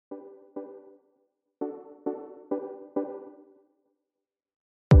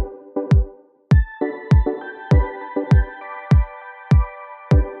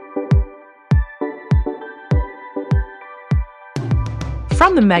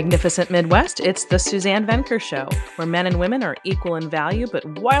From the magnificent Midwest, it's the Suzanne Venker Show, where men and women are equal in value but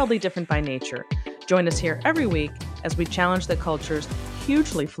wildly different by nature. Join us here every week as we challenge the culture's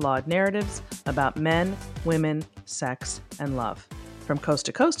hugely flawed narratives about men, women, sex, and love. From coast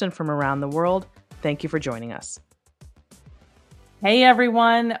to coast and from around the world, thank you for joining us. Hey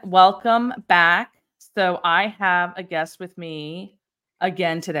everyone, welcome back. So I have a guest with me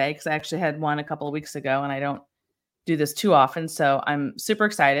again today because I actually had one a couple of weeks ago and I don't do this too often. So I'm super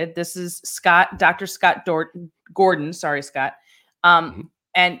excited. This is Scott, Dr. Scott Gordon. Sorry, Scott.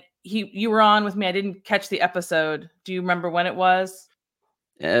 And you were on with me. I didn't catch the episode. Do you remember when it was?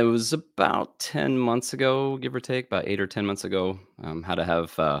 It was about 10 months ago, give or take, about 8 or 10 months ago. How to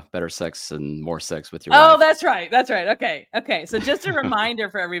have better sex and more sex with your wife. Oh, that's right. That's right. Okay. So just a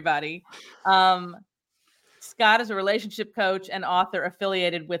reminder for everybody. Scott is a relationship coach and author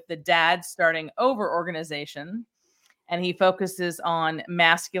affiliated with the Dads Starting Over organization. And he focuses on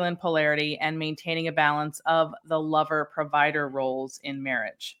masculine polarity and maintaining a balance of the lover-provider roles in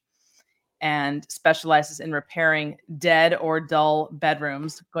marriage, and specializes in repairing dead or dull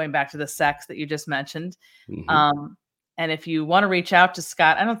bedrooms, going back to the sex that you just mentioned. And if you want to reach out to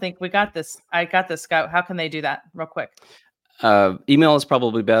Scott, I don't think we got this. I got this, Scott. How can they do that real quick? Email is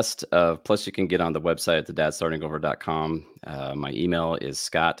probably best. Plus, you can get on the website at thedadstartingover.com. My email is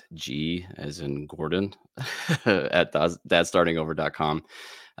Scott G, as in Gordon, at dadstartingover.com.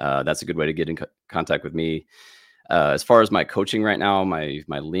 That's a good way to get in contact with me. As far as my coaching right now, my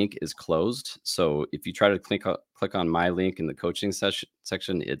link is closed. So if you try to click on my link in the coaching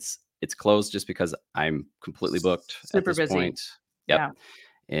section, it's closed just because I'm completely booked at this point. Yep. Yeah.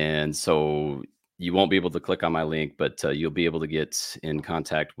 And so you won't be able to click on my link, but you'll be able to get in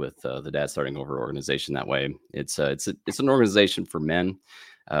contact with the Dads Starting Over organization that way. It's an organization for men,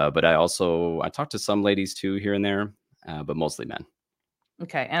 but I talk to some ladies too here and there, but mostly men.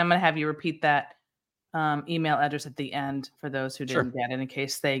 Okay, and I'm going to have you repeat that email address at the end for those who didn't get it, in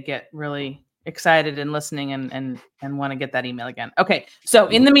case they get really excited and listening and want to get that email again. Okay, so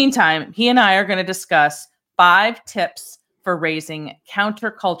in the meantime, he and I are going to discuss 5 tips for raising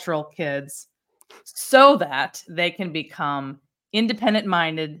countercultural kids so that they can become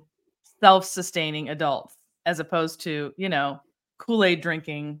independent-minded, self-sustaining adults, as opposed to, Kool-Aid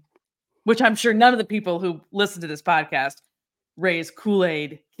drinking, which I'm sure none of the people who listen to this podcast raise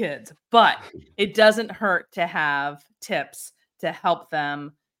Kool-Aid kids. But it doesn't hurt to have tips to help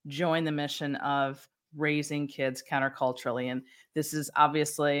them join the mission of raising kids counterculturally. And this is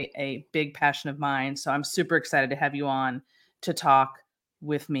obviously a big passion of mine. So I'm super excited to have you on to talk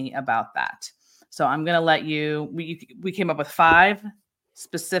with me about that. So I'm going to let we came up with 5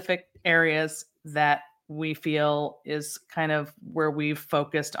 specific areas that we feel is kind of where we've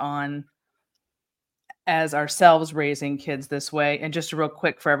focused on as ourselves raising kids this way. And just real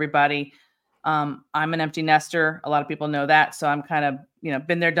quick for everybody, I'm an empty nester. A lot of people know that. So I'm kind of,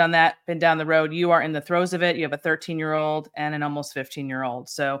 been there, done that, been down the road. You are in the throes of it. You have a 13-year-old and an almost 15-year-old.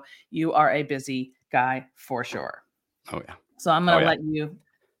 So you are a busy guy for sure. Oh, yeah. So I'm going to let you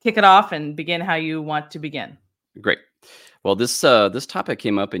kick it off and begin how you want to begin. Great. Well, this topic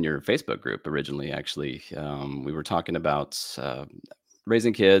came up in your Facebook group originally, actually. We were talking about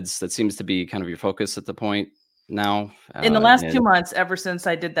raising kids. That seems to be kind of your focus at the point now. In the last 2 months, ever since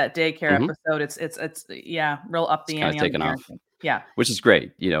I did that daycare episode, it's real up the ante. Kind of taken off. Yeah. Which is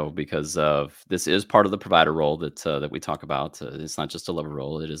great, because this is part of the provider role that we talk about. It's not just a lover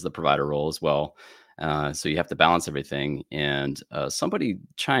role. It is the provider role as well. So you have to balance everything. And somebody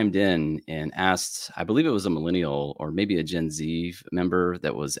chimed in and asked, I believe it was a millennial or maybe a Gen Z member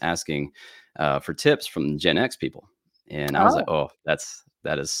that was asking for tips from Gen X people. And I was like,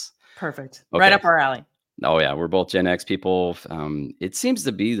 that is perfect. Okay. Right up our alley. Oh, yeah. We're both Gen X people. It seems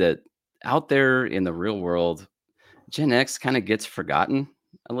to be that out there in the real world, Gen X kind of gets forgotten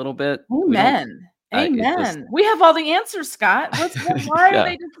a little bit. Amen. We have all the answers, Scott. Why are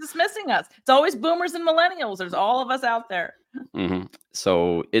they just dismissing us? It's always boomers and millennials. There's all of us out there.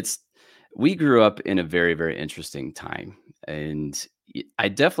 So we grew up in a very, very interesting time. And I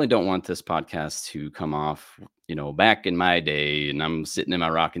definitely don't want this podcast to come off, back in my day and I'm sitting in my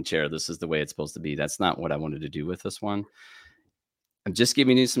rocking chair. This is the way it's supposed to be. That's not what I wanted to do with this one. I'm just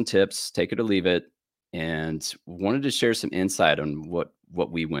giving you some tips, take it or leave it. And wanted to share some insight on what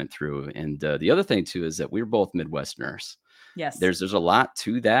we went through. And the other thing too is that we're both Midwesterners. Yes. There's a lot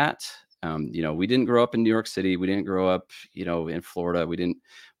to that. We didn't grow up in New York City. We didn't grow up, in Florida.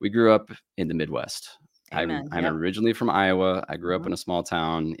 We grew up in the Midwest. Amen. I'm originally from Iowa. I grew up in a small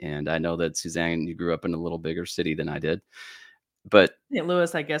town, and I know that Suzanne, you grew up in a little bigger city than I did. but St.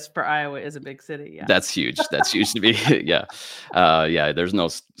 Louis, I guess, for Iowa is a big city. Yeah. that's huge. That's huge to be. Yeah. Yeah. There's no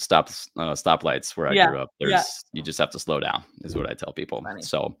stoplights where I Yeah. grew up. Yeah. You just have to slow down, is what I tell people. Funny.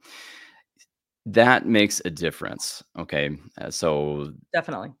 So that makes a difference. Okay. So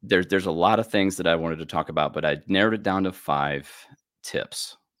Definitely. there's a lot of things that I wanted to talk about, but I narrowed it down to 5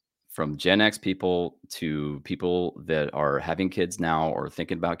 tips from Gen X people to people that are having kids now or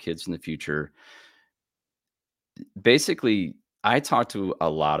thinking about kids in the future. Basically, I talk to a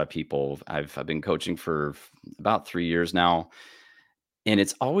lot of people. I've been coaching for about 3 years now, and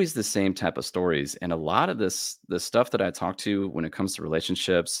it's always the same type of stories. And a lot of the stuff that I talk to when it comes to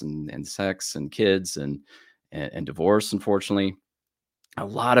relationships and sex and kids and divorce, unfortunately, a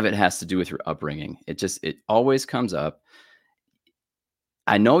lot of it has to do with your upbringing. It always comes up.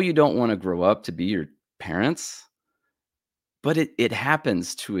 I know you don't want to grow up to be your parents, but it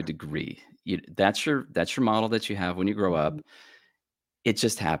happens to a degree. That's your model that you have when you grow up. Mhm. It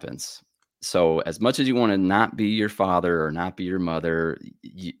just happens. So as much as you want to not be your father or not be your mother,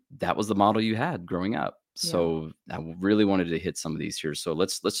 that was the model you had growing up. Yeah. So really wanted to hit some of these here. So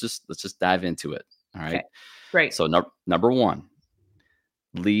let's just dive into it. All Okay. right. Great. So number one,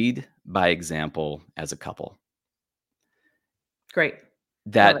 lead by example as a couple. Great. Love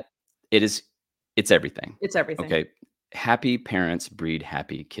it. That it is it's everything. It's everything. Okay. Happy parents breed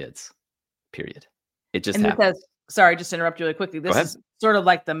happy kids. Period. It just And this happens. has, sorry, just to interrupt you really quickly. Go This ahead. is sort of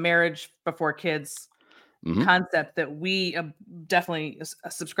like the marriage before kids Hmm. concept that we definitely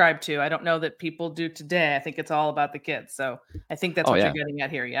subscribe to. I don't know that people do today. I think it's all about the kids. So I think that's Oh what you're yeah. getting at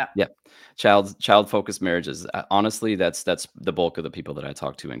here. Yeah. Yeah. Child-focused marriages, honestly, that's the bulk of the people that I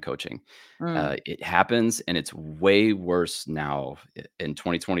talk to in coaching. Mm. It happens, and it's way worse now in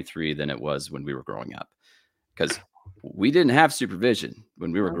 2023 than it was when we were growing up, because we didn't have supervision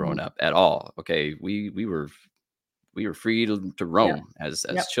when we were growing Mhm. up at all, okay? We were free to Yep. roam as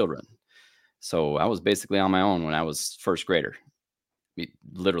Yep. children. So I was basically on my own when I was first grader.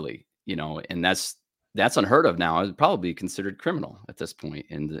 Literally, and that's unheard of now. It'd probably be considered criminal at this point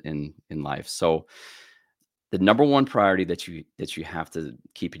in life. So the number one priority that you have to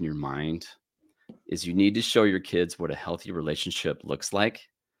keep in your mind is you need to show your kids what a healthy relationship looks like,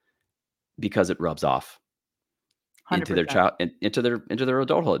 because it rubs off into their 100%. child and into their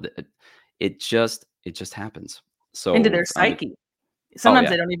adulthood. It just happens. Into So their psyche. oh Sometimes yeah.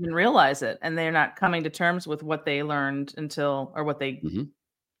 they don't even realize it and they're not coming to terms with what they learned until, or what they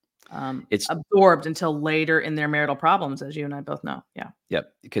Hmm. It's absorbed until later in their marital problems, as you and I both know. Yeah.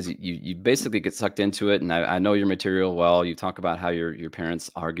 Yep, because you basically get sucked into it, and I know your material well. You talk about how your parents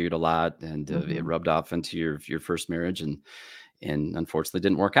argued a lot, and it Mhm. rubbed off into your first marriage, and unfortunately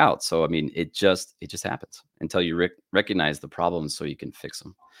didn't work out. So I mean, it just happens until you recognize the problems, so you can fix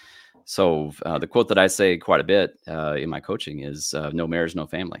them. So the quote that I say quite a bit in my coaching is "No marriage, no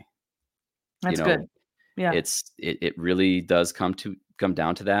family." You That's good. know, Yeah. it really does come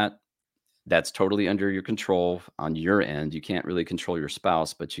down to that. That's totally under your control on your end. You can't really control your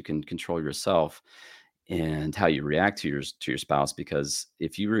spouse, but you can control yourself and how you react to your spouse, because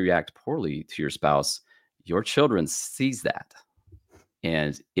if you react poorly to your spouse, your children sees that.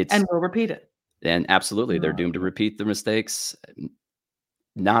 And And we'll repeat it. absolutely they're doomed to Mhm. repeat the mistakes.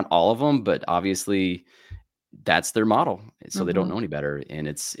 Not all of them, but obviously that's their model. So they don't Mhm. know any better, and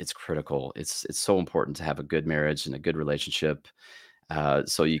it's critical. It's so important to have a good marriage and a good relationship,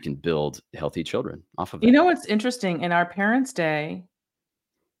 so you can build healthy children off of You that. know what's interesting? In our parents' day,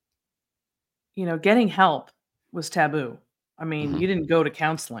 getting help was taboo. I mean, Mhm. you didn't go to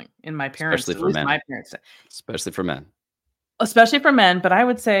counseling in my parents' Especially at for least men. my parents' day. Especially for men. Especially for men, but I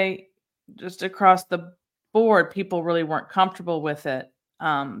would say just across the board, people really weren't comfortable with it.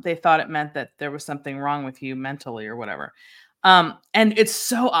 They thought it meant that there was something wrong with you mentally or whatever. And it's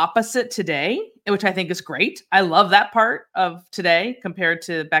so opposite today, which I think is great. I love that part of today compared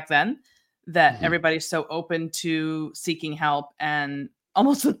to back then, that Mhm. everybody's so open to seeking help and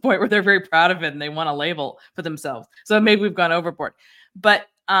almost to the point where they're very proud of it and they want a label for themselves. So maybe we've gone overboard. But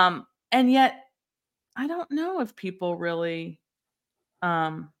and yet I don't know if people really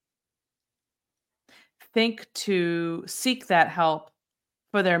um, think to seek that help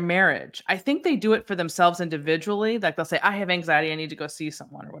for their marriage. I think they do it for themselves individually. Like they'll say, I have anxiety, I need to go see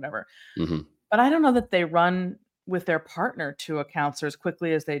someone or whatever. Mhm. But I don't know that they run with their partner to a counselor as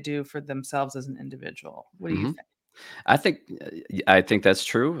quickly as they do for themselves as an individual. What do you Mhm. think? I think that's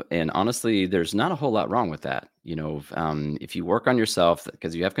true, and honestly, there's not a whole lot wrong with that. If you work on yourself,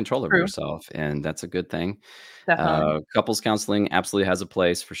 because you have control over True. yourself, and that's a good thing. Definitely. Couples counseling absolutely has a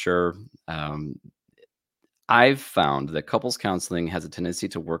place for sure. Um, I've found that couples counseling has a tendency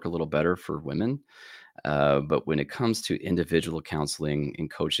to work a little better for women, But when it comes to individual counseling and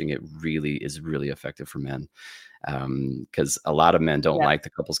coaching, it really is really effective for men. Because a lot of men don't Yeah. like the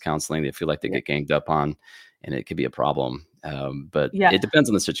couples counseling. They feel like they Yeah. get ganged up on, and it could be a problem. But Yeah. it depends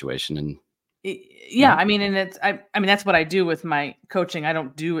on the situation. And Yeah, I mean, and I mean, that's what I do with my coaching. I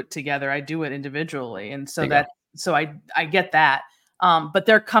don't do it together. I do it individually. And there so you go. I get that. But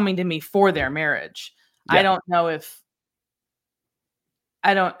they're coming to me for their marriage. I Yeah. don't know if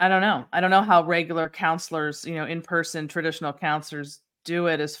I don't know. I don't know how regular counselors, in-person traditional counselors do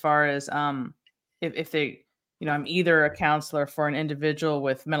it as far as if they, I'm either a counselor for an individual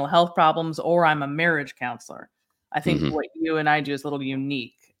with mental health problems or I'm a marriage counselor. I think Hmm. what you and I do is a little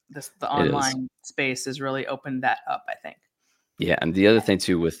unique. The It is. online space has really opened that up, I think. Yeah, and the other thing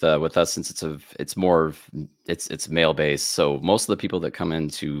too with us, since it's more it's male based. So most of the people that come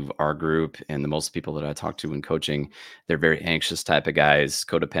into our group and the most people that I talk to in coaching, they're very anxious type of guys,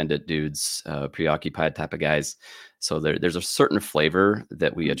 codependent dudes, preoccupied type of guys. So there's a certain flavor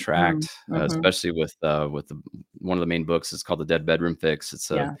that we Mhm, attract, mhm. especially with one of the main books is called The Dead Bedroom Fix. It's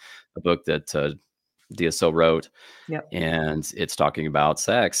Yeah. a book that DSO wrote, Yep. and it's talking about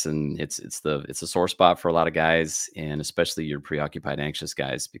sex, and it's a sore spot for a lot of guys, and especially your preoccupied anxious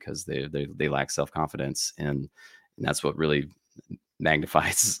guys, because they lack self-confidence, and that's what really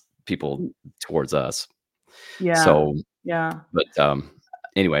magnifies people towards us. Yeah. So Yeah. but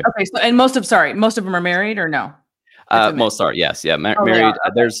anyway, Okay, so and most of them are married or no? It's a mix. most are, yes, yeah, Oh, they are. married.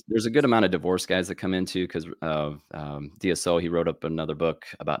 Okay. There's a good amount of divorce guys that come into because DSO, he wrote up another book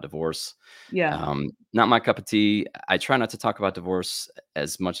about divorce. Yeah. Not my cup of tea. I try not to talk about divorce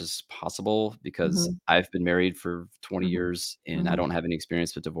as much as possible because Mhm. I've been married for 20 Mhm. years and I Mhm. don't have any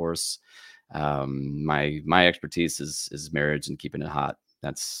experience with divorce. My expertise is marriage and keeping it hot.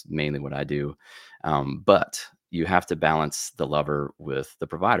 That's mainly what I do. But you have to balance the lover with the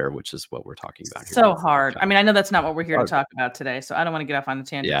provider, which is what we're talking about here So with hard. I child. mean, I know that's not what we're here to Hard. talk about today, so I don't wanna get off on a Yeah,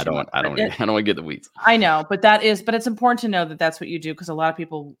 tangent too much, I but don't it I don't want to get the weeds. I know, but it's important to know that that's what you do because a lot of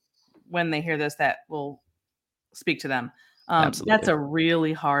people, when they hear this, that will speak to them. That's Absolutely. a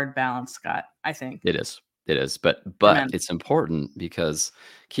really hard balance, Scott, I think, It is. It is. for But men. it's important because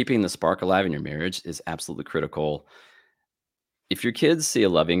keeping the spark alive in your marriage is absolutely critical. If your kids see a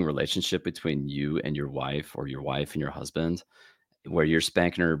loving relationship between you and your wife, or your wife and your husband, where you're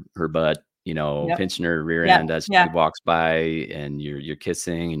spanking her butt, Yep. pinching her rear Yep. end as Yeah. she walks by, and you're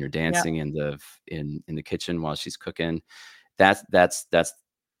kissing and you're Yep. dancing in the kitchen while she's cooking, that's that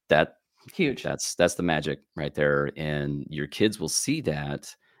Huge. that's the magic right there, and your kids will see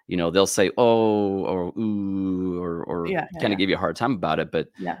that. They'll say, "Oh," or "Ooh," or Yeah, yeah, kinda yeah. give you a hard time about it, but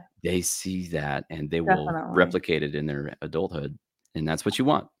Yeah, they see that, and they will definitely. replicate it in their adulthood, and that's what you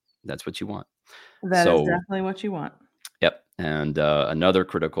want. That's what you want. That is So, definitely what you want. yep, and, another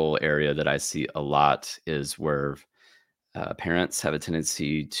critical area that I see a lot is where, parents have a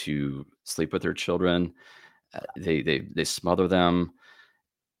tendency to sleep with their children. They smother them.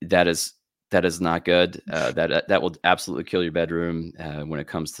 That is that is not good. That will absolutely kill your bedroom, when it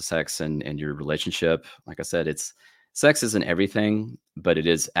comes to sex and your relationship. Like I said, it's sex isn't everything, but it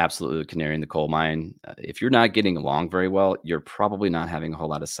is absolutely the canary in the coal mine. If you're not getting along very well, you're probably not having a whole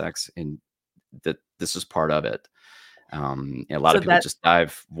lot of sex, and that this is part of it. And a lot So of people that just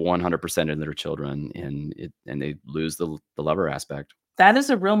dive 100% into their children, and they lose the lover aspect. that is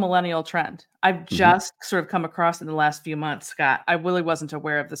a real millennial trend. I've Hmm. just sort of come across in the last few months, Scott. I really wasn't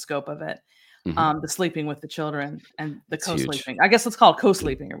aware of the scope of it. Hmm. The sleeping with the children and the It's huge. co-sleeping. I guess let's call it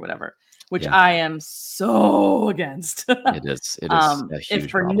co-sleeping or whatever, which Yeah, I am so against. it is. It is a If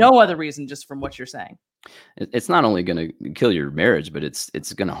huge for problem. no other reason, just from what you're saying. It's not only gonna kill your marriage, but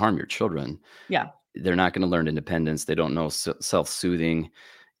it's gonna harm your children. Yeah. They're not gonna learn independence, they don't know self-soothing.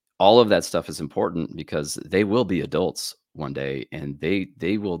 All of that stuff is important because they will be adults one day, and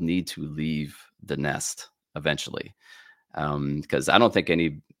they will need to leave the nest eventually. Because I don't think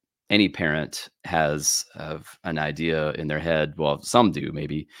any parent has of an idea in their head, well, some do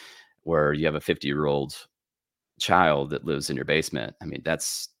maybe, where you have a 50-year-old child that lives in your basement. I mean,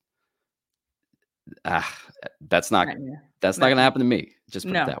 ah, that's not Nightmare. that's not gonna Nightmare. happen to me, just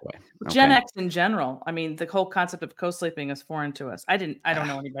put it No. that way, Gen okay? X in general, I mean, the whole concept of co-sleeping is foreign to us. I don't know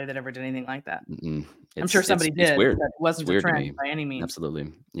Ah, anybody that ever did anything like that. mm-mm. I'm sure It's it's somebody it's did, weird. but it It's wasn't a weird to trend me. by any means.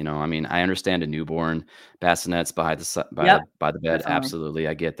 Absolutely. I mean, I understand a newborn bassinets behind the si Yep, by the bed, definitely. absolutely,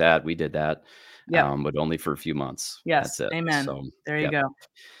 I get that, we did that, Yep. but only for a few months, that's Yes. it, Amen. so, There you yep, go.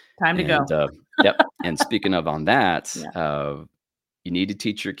 Time to go. and, yep, and speaking of on that, Yeah. you need to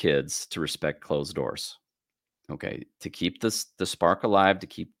teach your kids to respect closed doors, okay? To keep the spark alive, to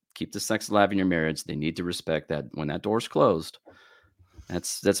keep the sex alive in your marriage, they need to respect that when that door's closed,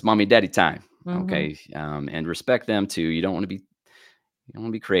 that's mommy daddy time, Mm-hmm. Okay. And respect them too. You don't want to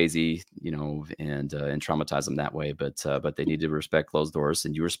be crazy, and traumatize them that way. But they need to respect closed doors,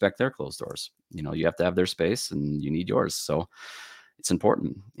 and you respect their closed doors. You have to have their space, and you need yours. So it's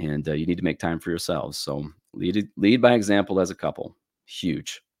important, and you need to make time for yourselves. So lead by example as a couple.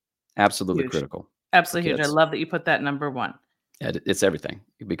 Huge, absolutely Huge. critical for Absolutely huge. I kids. love that you put that number one. It's everything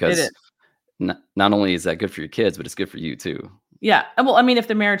It is. because not only is that good for your kids, but it's good for you too. Yeah. Well, I mean, if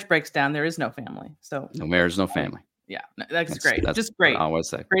the marriage breaks down, there is no family. So No marriage, no family. yeah, that's That's great. that's Just what I great. always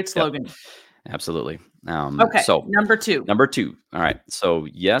say. Great Yep, slogan. absolutely. Okay. So Number two. number two. All right. So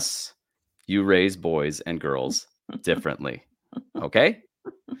yes, you raise boys and girls differently. Okay,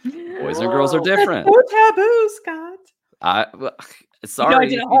 boys and girls are That's different. so taboo, Scott. Well, I sorry.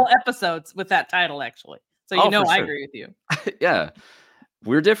 did a whole episode with that title, actually. So Oh, for I sure. agree with you. Yeah,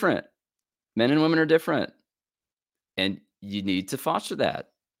 we're different. Men and women are different, and you need to foster that.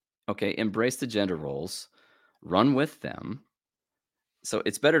 Okay, embrace the gender roles, run with them. So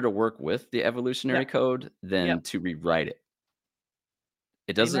it's better to work with the evolutionary Yep. code than Yep. to rewrite it.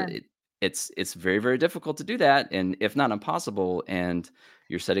 It doesn't. Amen. It's very, very difficult to do that, and if not impossible. And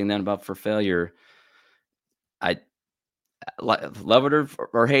you're setting them up for failure. I love it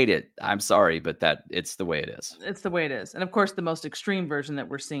or hate it. I'm sorry, but it's the way it is. It's the way it is. And of course, the most extreme version that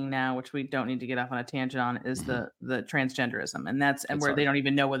we're seeing now, which we don't need to get off on a tangent on, is Mhm. the transgenderism. And that's It's where they hard. don't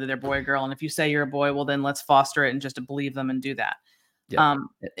even know whether they're boy or girl. And if you say you're a boy, well then let's foster it and just believe them and do that. Yep. Um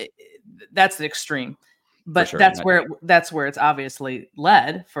that's the extreme. For But sure. that's where it's obviously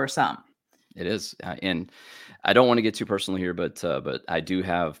led for some. It is, and I don't want to get too personal here, but I do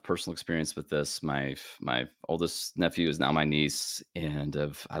have personal experience with this. My oldest nephew is now my niece, and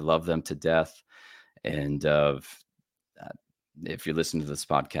I love them to death. And uh, if you're listening to this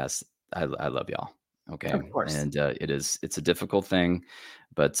podcast, I love y'all. Okay, Of course. and it's a difficult thing,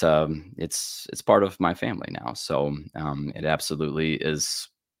 but it's part of my family now. So it absolutely is.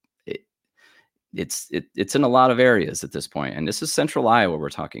 It's in a lot of areas at this point, and this is Central Iowa we're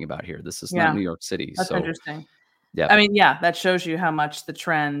talking about here. This is not Yeah. New York City. That's So, interesting. yeah. I mean, yeah, that shows you how much the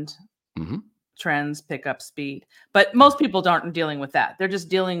Mhm. trends pick up speed. But most people aren't dealing with that. They're just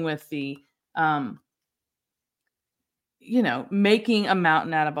dealing with the um making a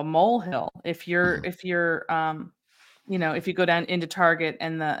mountain out of a molehill. If you're Mhm. if you go down into Target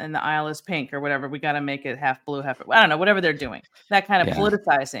and the aisle is pink or whatever, we got to make it half blue, half, I don't know, whatever they're doing. That kind of Yeah.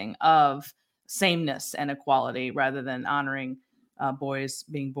 politicizing of sameness and equality rather than honoring boys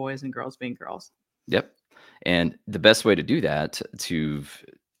being boys and girls being girls. Yep. And the best way to do that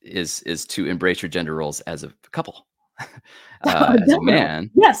is to embrace your gender roles as a couple. As a Definitely.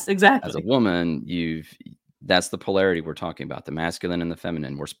 man, Yes, as a exactly. woman, that's the polarity we're talking about, the masculine and the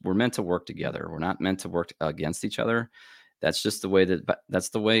feminine. We're meant to work together. We're not meant to work against each other. That's just the way it's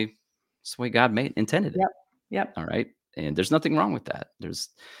the way God intended it. Yep. Yep. All right. And there's nothing wrong with that.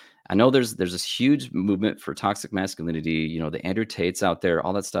 I know there's this huge movement for toxic masculinity, the Andrew Tates out there,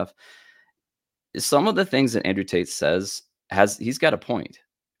 all that stuff. Some of the things that Andrew Tate says he's got a point,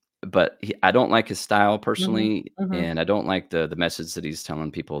 but I don't like his style Hmm. personally, Hmm. and I don't like the message that he's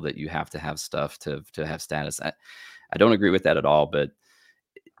telling people that you have to have stuff to have status. I don't agree with that at all, but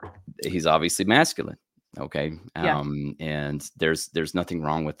he's obviously masculine. Okay. Yeah. And there's nothing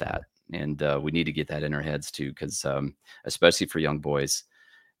wrong with that. And we need to get that in our heads too, because especially for young boys,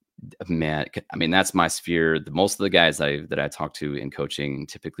 man, I mean, that's my sphere. Most of the guys that I talked to in coaching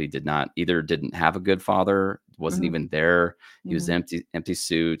typically didn't have a good father, wasn't Hmm. even there. He was Hmm. empty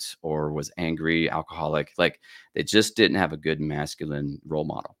suit, or was angry, alcoholic. Like, they just didn't have a good masculine role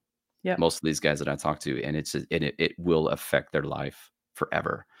model. Yep. Most of these guys that I talk to, and it will affect their life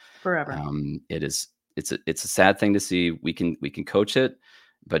forever. Forever. It's a sad thing to see. We can coach it,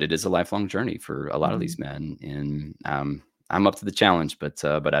 but it is a lifelong journey for a lot of Mhm. these men. And I'm up to the challenge, but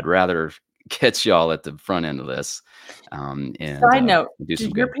I'd rather catch y'all at the front end of this, and Side note, do some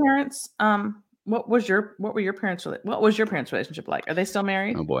did your good. parents, what was your parents' relationship like? Are they still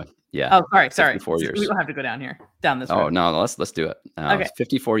married? Oh boy, yeah, Oh, sorry. 54 We years. don't have to go down this Oh road. no, let's do it. Okay.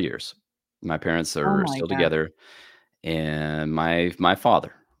 54 years. My parents Oh are my still god. together, and my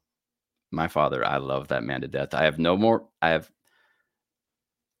father, I love that man to death. I have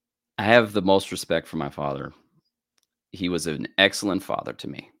the most respect for my father. He was an excellent father to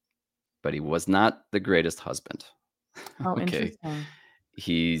me, but he was not the greatest husband. Oh, Okay. interesting.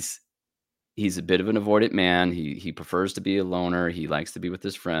 He's he's a bit of an avoidant man. He prefers to be a loner. He likes to be with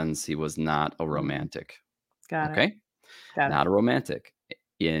his friends. He was not a Mhm. romantic. Got it. Okay? Got it. Not a romantic.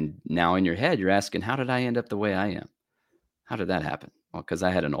 And now in your head, you're asking, how did I end up the way I am? How did that happen? Well, because I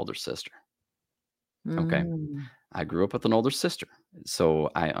had an older sister. Okay. Mm, I grew up with an older sister, so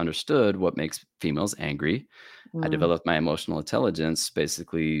I understood what makes females angry. I mm, developed my emotional intelligence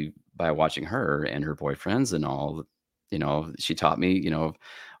basically by watching her and her boyfriends and all. She taught me,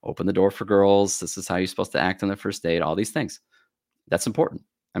 open the door for girls. This is how you're supposed to act on the first date, all these things. That's important.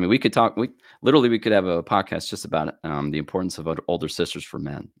 I mean, we could have a podcast just about the importance of older sisters for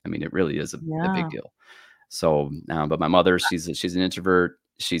men. I mean, it really is a big yeah. deal. So, but my mother, she's an introvert.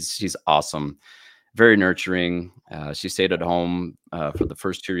 She's awesome, very nurturing. She stayed at home for the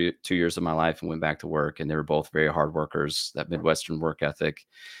first 2 years of my life and went back to work. And they were both very hard workers. That Midwestern work ethic.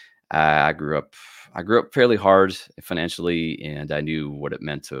 I grew up. I grew up fairly hard financially, and I knew what it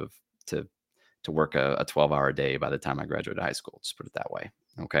meant to to work a 12-hour day by the time I graduated high school. Just put it that way.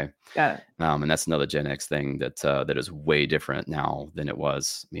 Okay. Got it. And that's another Gen X thing that is way different now than it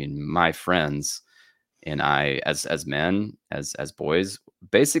was. I mean, my friends and I, as men, as boys,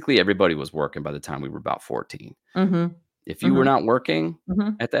 basically everybody was working by the time we were about 14. Mhm. If you were Mhm. not working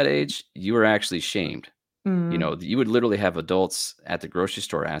Mhm. at that age, you were actually shamed. Mm. You would literally have adults at the grocery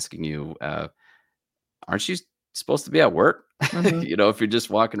store asking you, "Aren't you supposed to be at work?" Mhm. If you're just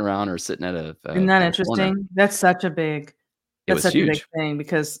walking around or sitting at Isn't that at a corner. interesting? It That's was such a big huge. thing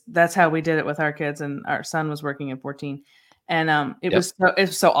because that's how we did it with our kids, and our son was working at 14. And, Yep. it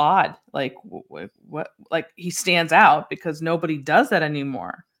was so odd, like, what like, he stands out because nobody does that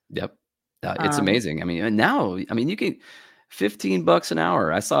anymore. Yep. It's Um, amazing. I mean, and now, I mean, you can $15 an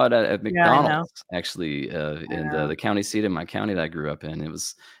hour. I saw it at yeah, I know, McDonald's actually I in know. the county seat in my county that I grew up in.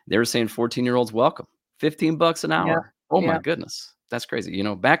 They were saying 14-year-olds welcome, $15 an Yep, hour. Oh my yep. goodness. That's crazy.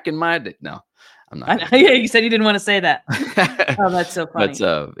 Back in my day. No, I'm not I know, going to do yeah, you said you didn't wanna say that. that. Oh, that's so But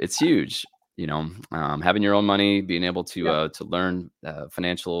funny. it's huge. Having your own money, being able Yep. to learn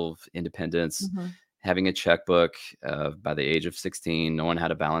financial independence, Mhm. having a checkbook by the age of 16, knowing how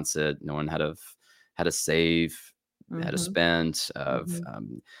to balance it, knowing how to save, how to Mhm. spend,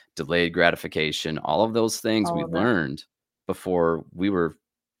 Mhm. delayed gratification, all of those things All we of it. learned before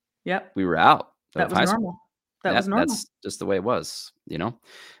Yep. we were out That of was high school. normal. That was normal. That's just the way it was.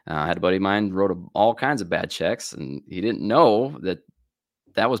 I had a buddy of mine wrote all kinds of bad checks, and he didn't know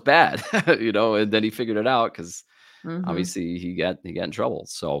that was bad, and then he figured it out because Mhm. obviously he got in trouble.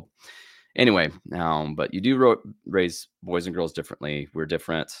 So anyway, but you do raise boys and girls differently. We're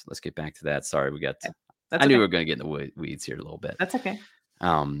different. Let's get back to that. Sorry, Okay. I That's knew we okay. were going to get in the weeds here a little bit. That's okay.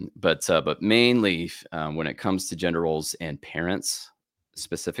 But mainly when it comes to gender roles and parents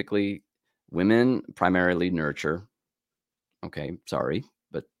specifically, women primarily nurture. Okay, sorry,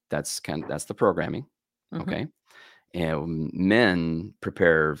 but that's the programming. Mhm. Okay, and men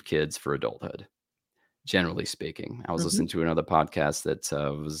prepare kids for adulthood. Generally speaking, I was Mhm. listening to another podcast that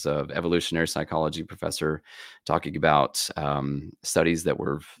was evolutionary psychology professor talking about studies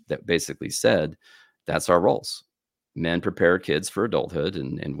that basically said that's our roles. Men prepare kids for adulthood,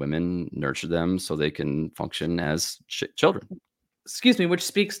 and women nurture them so they can function as children. Excuse me, which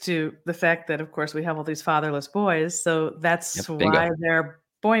speaks to the fact that, of course, we have all these fatherless boys, so Yep, that's bingo. why they're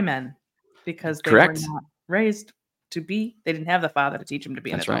boy men, because they were Correct. not raised to be they didn't have the father to teach them to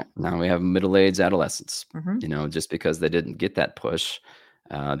be an That's right. adult. Now we have middle-aged adolescents. Mhm. Just because they didn't get that push,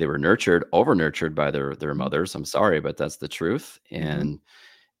 they were nurtured, over nurtured by their Mhm. mothers. I'm sorry, but that's the truth. Mhm. And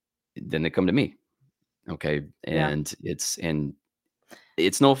then they come to me. Okay, Yeah. and it's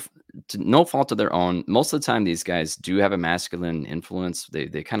no fault of their own. Most of the time, these guys do have a masculine influence.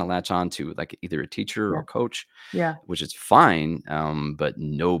 They kind of latch on to like either a teacher Yeah. or coach, Yeah. which is fine. But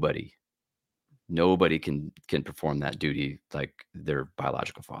nobody can perform that duty like their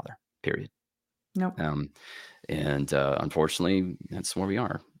biological father. Period. Nope. Um, and unfortunately, that's where we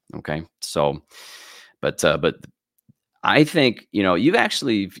are. Okay, so but I think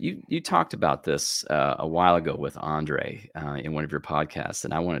you talked about this a while ago with Andre in one of your podcasts,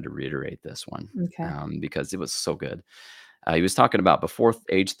 and I wanted to reiterate this one Okay. because it was so good. He was talking about before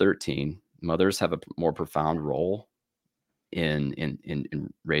age 13, mothers have a more profound role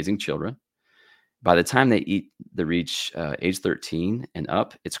in raising children. By the time they reach age 13 and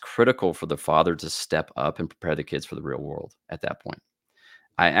up, it's critical for the father to step up and prepare the kids for the real world at that point.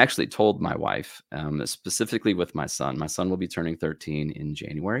 I actually told my wife, specifically with my son. My son will be turning 13 in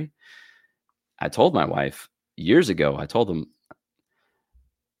January. I told my wife years ago, I told him,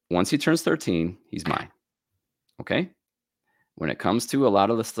 once he turns 13, he's mine. Okay. When it comes to a lot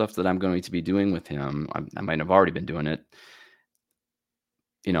of the stuff that I'm going to be doing with him, I might have already been doing it,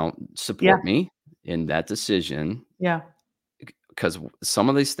 Yeah. support me in that decision Yeah. because some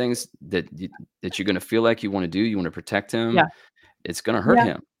of these things that you're going to feel like you want to do, you want to protect him, Yeah. it's going to hurt Yeah.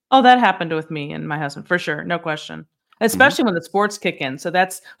 him. Oh, that happened with me and my husband for sure, no question. Mhm. especially when the sports kick in. So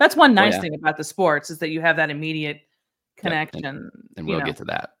that's one Oh nice yeah. thing about the sports is that you have that immediate Yep. connection, And you we'll know. get to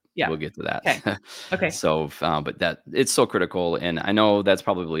that. Yeah. We'll get to Okay. that. Okay. So, but that it's so critical, and I know that's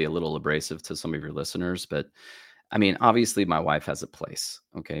probably a little abrasive to some of your listeners, but I mean, obviously, my wife has a place,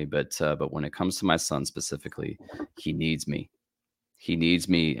 okay, but when it comes to my son specifically, he needs me. He needs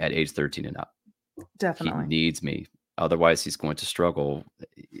me at age 13 and up. He Definitely. needs me. Otherwise, he's going to struggle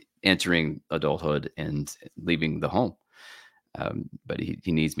entering adulthood and leaving the home. But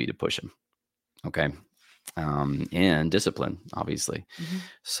he needs me to push him, okay, and discipline, obviously. Mhm.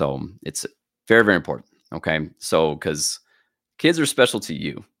 So it's very, very important. Okay. So, because kids are special to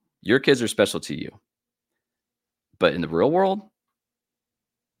you, your kids are special to you. But in the real world,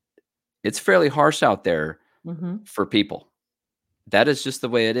 it's fairly harsh out there Mhm. for people. That is just the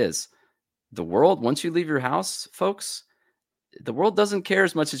way it is. The world, once you leave your house, folks, the world doesn't care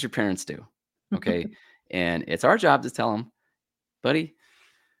as much as your parents do. Okay. And it's our job to tell them, buddy,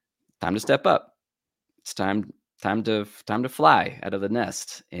 time to step up. It's time to fly out of the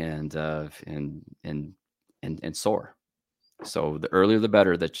nest and soar. So the earlier the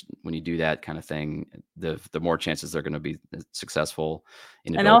better that when you do that kind of thing, the more chances they're going to be successful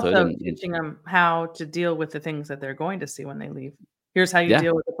in And adulthood. also And teaching them how to deal with the things that they're going to see when they leave. Here's how you yeah,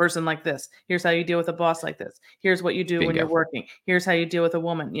 deal with a person like this. Here's how you deal with a boss like this. Here's what you do when you're bingo. working. Here's how you deal with a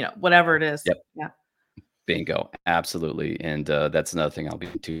woman, whatever it is. Yep, Yeah. bingo. Absolutely. And that's another thing I'll be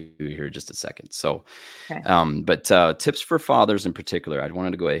to here in just a second. So, Okay. but tips for fathers in particular, I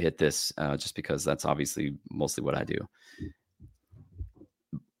wanted to go ahead and hit this just because that's obviously mostly what I do.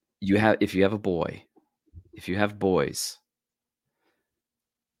 If you have a boy, if you have boys,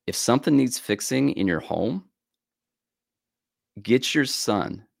 if something needs fixing in your home, get your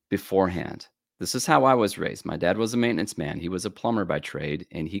son beforehand. This is how I was raised. My dad was a maintenance man. He was a plumber by trade,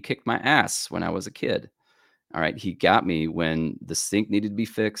 and he kicked my ass when I was a kid. All right. He got me when the sink needed to be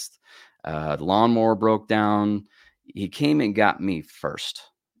fixed, the lawnmower broke down. He came and got me first,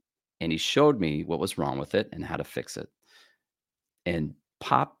 and he showed me what was wrong with it and how to fix it. And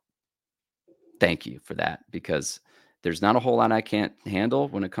Pop, thank you for that because there's not a whole lot I can't handle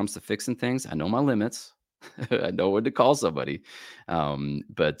when it comes to fixing things. I know my limits. I know when to call somebody,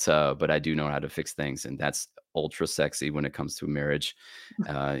 but I do know how to fix things, and that's ultra sexy when it comes to marriage,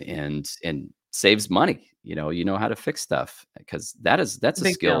 and saves money. You know how to fix stuff because It's that's a a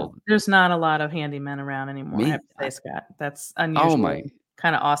big deal. skill. There's not a lot of handymen around anymore, I have Me, to say, Scott. That's oh unusual my, and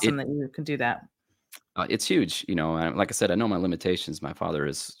kinda awesome it that you can do that. it's huge. And like I said, I know my limitations. My father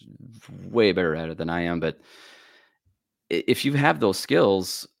is way better at it than I am, but if you have those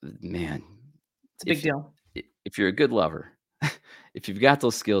skills, man, It's a big if deal. if you're a good lover, if you've got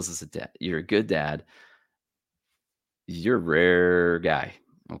those skills as a dad, you're a good dad. You're a rare guy,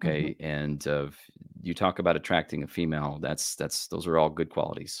 Mhm. okay? And you talk about attracting a female. That's those are all good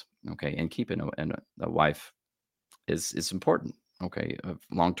qualities, okay? And keeping a wife is important, okay?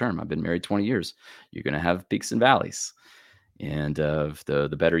 Long term. I've been married 20 years. You're gonna have peaks and valleys, and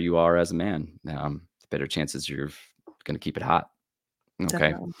the better you are as a man, the better chances you're gonna keep it hot,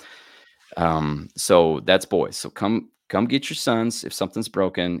 okay? Definitely. So that's boys. So come get your sons if something's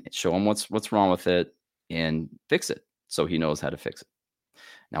broken, show him what's wrong with it and fix it so he knows how to fix it.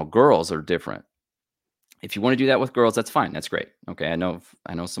 Now girls are different. If you want to do that with girls, that's fine. That's great. Okay. I know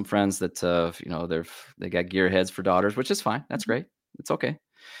some friends that they got gearheads for daughters, which is fine. That's Mhm. great. It's okay.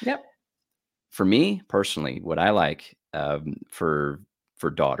 Yep. For me personally, what I like for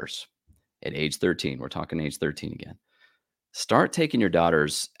daughters at age 13, we're talking age 13 again. Start taking your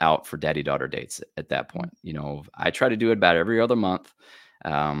daughters out for daddy daughter dates at that Mhm. point. I try to do it about every other month.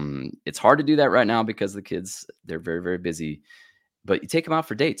 It's hard to do that right now because the kids, they're very, very busy, but you take them out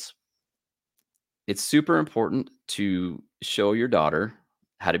for dates. It's super important to show your daughter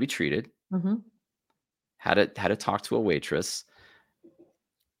how to be treated, Mhm. how to talk to a waitress,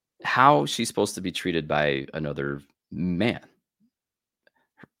 how she's supposed to be treated by another man.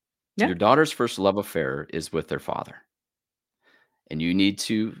 Yeah. Your daughter's first love affair is with their father, and you need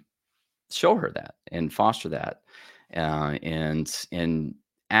to show her that and foster that, and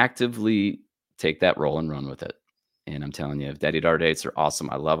actively take that role and run with it. And I'm telling you, daddy daughter dates are awesome.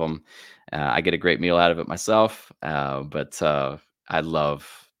 I love them. I get a great meal out of it myself. But I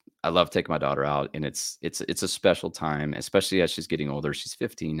love I love taking my daughter out, and it's a special time, especially as she's getting older. She's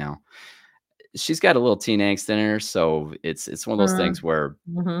 15 now. She's got a little teen angst in her, so it's one of those Mhm. things where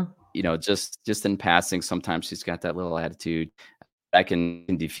Mhm. just in passing, sometimes she's got that little attitude. I can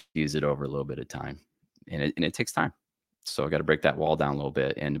diffuse it over a little bit of time, and it takes time. So I got to break that wall down a little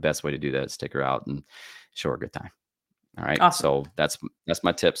bit, and the best way to do that is take her out and show her a good time. All right. Awesome. So that's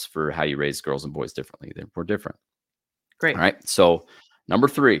my tips for how you raise girls and boys differently. We're different. Great. All right. So number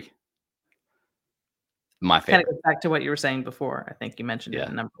 3, my Kind of favorite. goes back to what you were saying before. I think you mentioned it Yeah.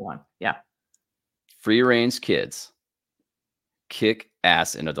 in number 1. Yeah. Free range kids kick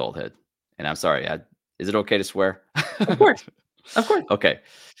ass in adulthood. And I'm sorry, is it okay to swear? Of course. Of course. Okay.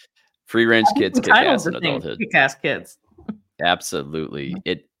 Free range I think kids the kick title of ass the in thing, adulthood. Kick-Ass Kids. Absolutely.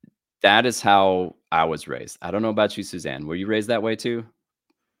 Mhm. That is how I was raised. I don't know about you, Suzanne. Were you raised that way too?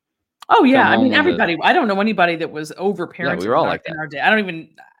 Oh, Come yeah. I home mean, on the everybody I don't know anybody that was Yeah, we overparented were all in our like that. day. I don't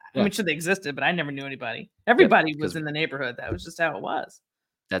even Yeah. I'm sure they existed, but I never knew anybody. Yep. Everybody was Because in the neighborhood. That was just how it was.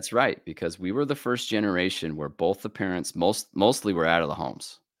 that's right. Because we were the first generation where both the parents mostly were out of the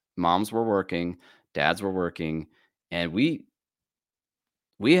homes. Moms were working, dads were working, and we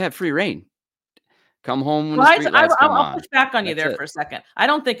had free reign. Come home when the Right? street lights come I'll on. push back on you That's there it. for a second. I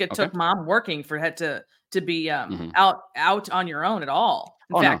don't think it Okay. took mom working for it to be, Mhm. out on your own at all.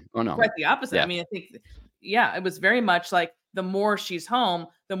 In Oh, no. fact, Oh, no. quite the opposite. I Yeah. mean, I think yeah, it was very much like the more she's home,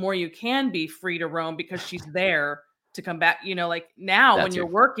 the more you can be free to roam because she's there to come back. Like now That when you're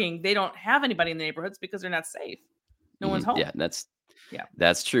too. working, they don't have anybody in the neighborhoods because they're not safe. No one's Mhm. home. Yeah, Yeah.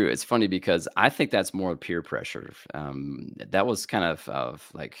 that's true. It's funny because I think that's more peer pressure. That was kind of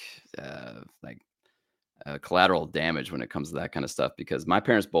collateral damage when it comes to that kind of stuff because my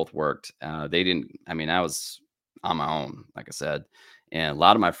parents both worked. They didn't. I mean, I was on my own, like I said, and a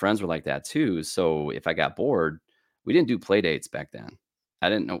lot of my friends were like that too. So if I got bored, we didn't do play dates back then. I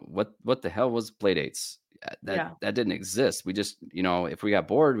didn't know what the hell was play dates. Yeah. That didn't exist. We just, if we got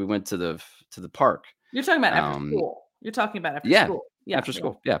bored, we went to the park. You're talking about after Um, school. You're talking about after yeah, school. Yeah. after Yeah.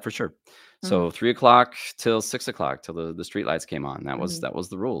 school. Yeah, for sure. Mhm. So 3 o'clock till 6 o'clock till the street lights came on. Mhm. That was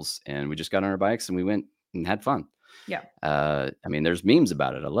the rules. And we just got on our bikes and we went and had fun. Yeah. I mean, there's memes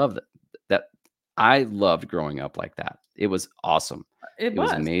about it. I love that. That I loved growing up like that. It was awesome. It It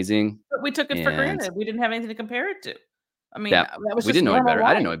was was. amazing. But we took it for And granted. We didn't have anything to compare it to. I mean, that that was we just didn't know any normal better.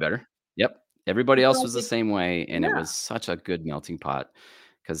 I didn't life. know any better. Yep. Everybody I feel else like was the same way. And it yeah, was such a good melting pot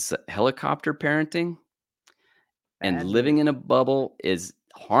because helicopter parenting and bad living news. in a bubble is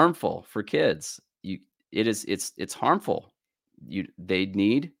harmful for kids. It's harmful. They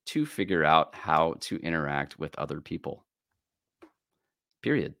need to figure out how to interact with other people.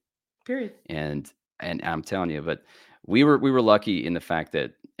 Period. Period. And I'm telling you, but we were lucky in the fact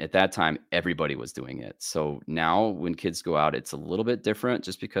that at that time everybody was doing it. So now when kids go out, it's a little bit different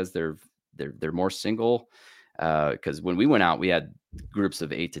just because they're more single. Because when we went out, we had groups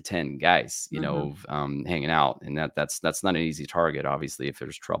of 8 to 10 guys, Mhm. hanging out, and that's not an easy target, obviously, if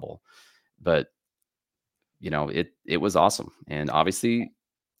there's trouble. But it was awesome, and obviously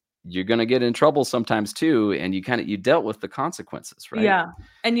you're gonna get in trouble sometimes too, and you dealt with the consequences, right? Yeah,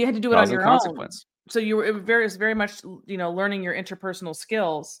 and you had to do it on Cause and your own. consequence. So you were it was very much, learning your interpersonal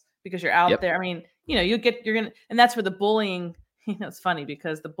skills because you're out Yep. there. I mean, you're gonna and that's where the bullying it's funny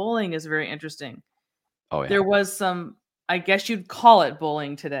because the bullying is very interesting. Oh yeah. There was some, I guess you'd call it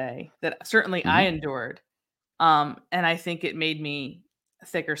bullying today that certainly I Mhm. endured. And I think it made me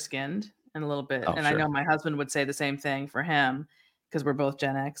thicker skinned and a little bit. Oh, And I sure. know my husband would say the same thing for him because we're both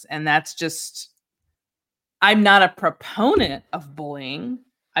Gen X. And that's just, I'm not a proponent of bullying.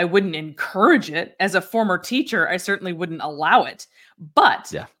 I wouldn't encourage it. As a former teacher, I certainly wouldn't allow it.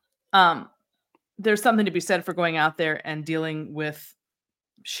 But Yeah, um, there's something to be said for going out there and dealing with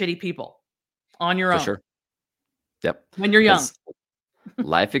shitty people on your for own sure. Yep. when you're young. Because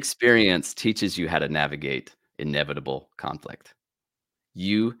life experience teaches you how to navigate inevitable conflict.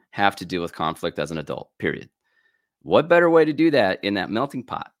 You have to deal with conflict as an adult, period. What better way to do that in that melting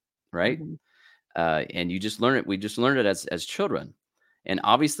pot, right? Mhm. And you just learn it. We just learned it as children. And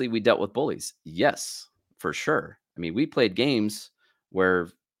obviously we dealt with bullies. Yes, for sure. I mean, we played games where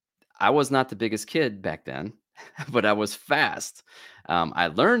I was not the biggest kid back then, but I was fast. I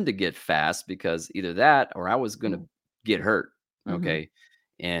learned to get fast because either that or I was going to Mhm. get hurt. Mhm. Okay.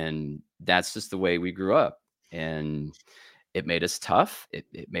 And that's just the way we grew up. And it made us tough. It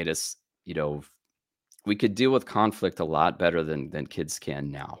made us, you know, we could deal with conflict a lot better than kids can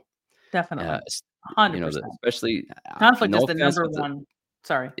now. Definitely. Es you know, 100%. especially, Conflict no is the offense, number but the one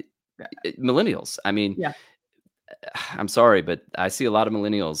sorry. it Yeah. millennials. I mean, Yeah. I'm sorry, but I see a lot of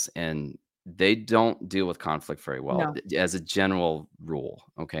millennials, and they don't deal with conflict very well, No, as a general rule,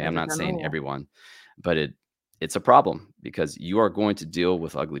 okay? I'm as a not general saying rule. everyone, but it's a problem because you are going to deal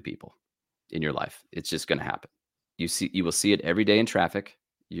with ugly people in your life. It's just gonna happen. You will see it every day in traffic.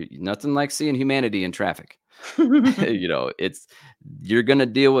 Nothing like seeing humanity in traffic. It's you're gonna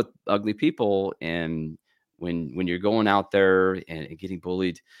deal with ugly people, and when you're going out there and getting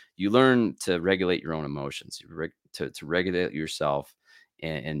bullied, you learn to regulate your own emotions. To regulate yourself,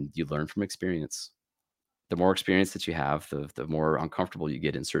 and you learn from experience. the more experience that you have, the more uncomfortable you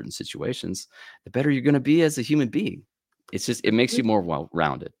get in certain situations, the better you're going to be as a human being. It's just, it makes you more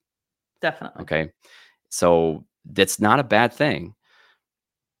well-rounded. Definitely. Okay. So that's not a bad thing.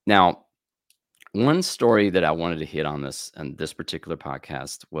 Now, one story that I wanted to hit on this particular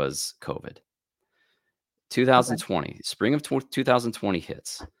podcast was COVID. Okay. 2020, spring of 2020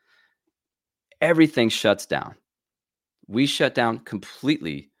 hits. Everything shuts down. We shut down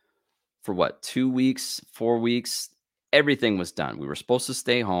completely for what, 2 weeks, 4 weeks? Everything was done. We were supposed to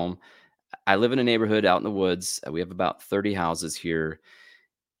stay home. I live in a neighborhood out in the woods. We have about 30 houses here.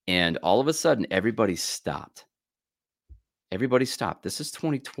 And all of a sudden, everybody stopped. Everybody stopped. This is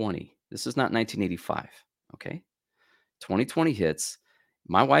 2020. This is not 1985. Okay. 2020 hits.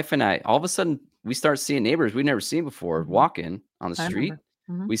 My wife and I, all of a sudden, we start seeing neighbors we've never seen before walking on the I street.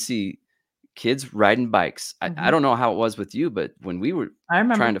 remember. We see kids riding bikes. I don't know how it was with you, but when we were I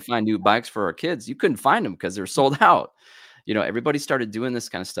remember. trying to find new bikes for our kids, you couldn't find them because they were sold out. You know, everybody started doing this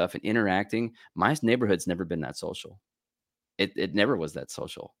kind of stuff and interacting. My neighborhood's never been that social. It never was that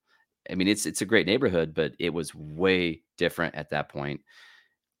social. I mean, it's a great neighborhood, but it was way different at that point.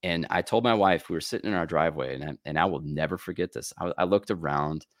 And I told my wife, we were sitting in our driveway, and I will never forget this. I looked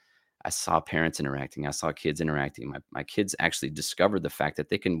around. I saw parents interacting. I saw kids interacting. My kids actually discovered the fact that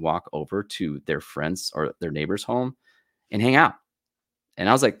they can walk over to their friends or their neighbor's home and hang out. And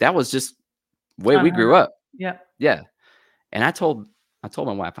I was like, that was just the way we grew up. Yep. Yeah. And I told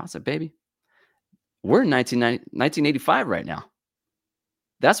my wife, I said, baby, we're in 1985 right now.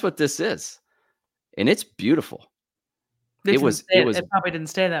 That's what this is. And it's beautiful. It probably didn't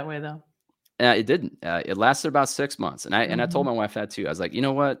stay that way though. It didn't. It lasted about 6 months. And I told my wife that too. I was like, you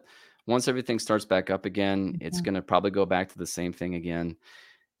know what? Once everything starts back up again, it's going to probably go back to the same thing again.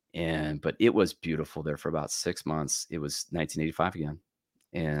 But it was beautiful there for about 6 months. It was 1985 again.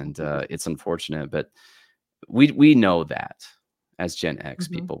 And it's unfortunate, but we know that as Gen X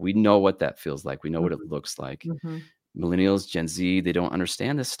people, we know what that feels like. We know what it looks like. Millennials, Gen Z, they don't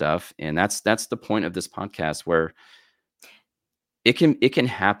understand this stuff. And that's the point of this podcast, where it can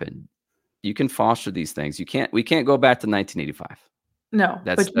happen. You can foster these things. We can't go back to 1985. No,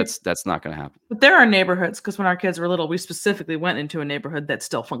 that's not going to happen. But there are neighborhoods, because when our kids were little, we specifically went into a neighborhood that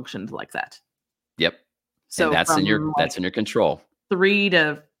still functioned like that. Yep. So and that's in your control. 3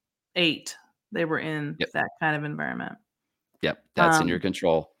 to 8, they were in that kind of environment. Yep, that's in your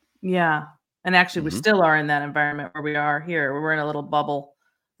control. Yeah, and actually, we still are in that environment where we are here. We're in a little bubble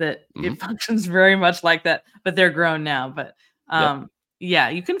that it functions very much like that. But they're grown now. But yeah,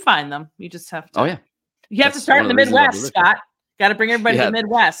 you can find them. You just have to. Oh yeah, you have to start in the Midwest, Scott. Got to bring everybody to the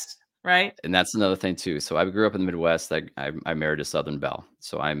Midwest, right? And that's another thing too. So I grew up in the Midwest. I married a Southern belle,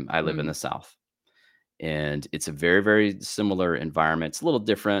 so I live in the South, and it's a very, very similar environment. It's a little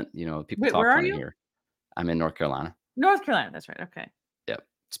different, you know. People talk funny here. I'm in North Carolina. North Carolina, that's right. Okay. Yep,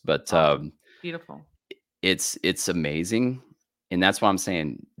 but beautiful. It's amazing, and that's why I'm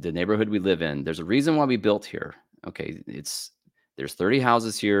saying the neighborhood we live in. There's a reason why we built here. Okay, there's 30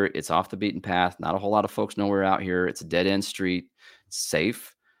 houses here. It's off the beaten path. Not a whole lot of folks know we're out here. It's a dead end street. It's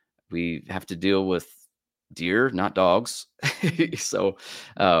safe. We have to deal with deer, not dogs. So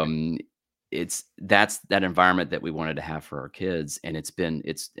that's that environment that we wanted to have for our kids, and it's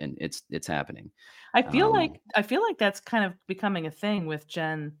happening. I feel like that's kind of becoming a thing with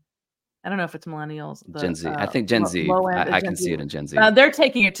I don't know if it's millennials. Gen Z. I think Gen Z. I can see it in Gen Z. They're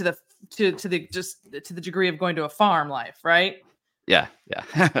taking it to the degree of going to a farm life, right? Yeah.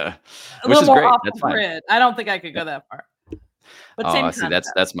 Which is great. That's fine. I don't think I could go that far. But I see.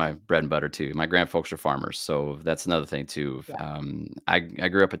 That's my bread and butter too. My grandfolks are farmers, so that's another thing too. Yeah. I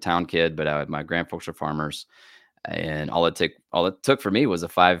grew up a town kid, but my grandfolks are farmers, and all it took for me was a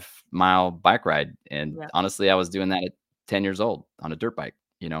 5-mile bike ride. And honestly, I was doing that at 10 years old on a dirt bike,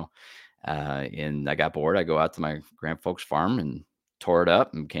 you know. And I got bored. I go out to my grandfolks' farm and tore it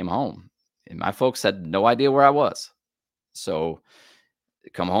up and came home. And my folks had no idea where I was. So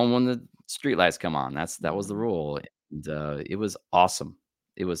come home when the streetlights come on. That was the rule. And it was awesome.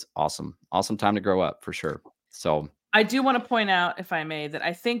 It was awesome. Awesome time to grow up for sure. So I do want to point out, if I may, that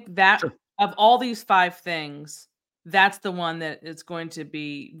I think that of all these 5 things, that's the one that is going to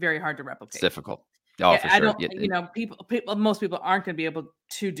be very hard to replicate. It's difficult. Oh, for sure. You know, most people aren't going to be able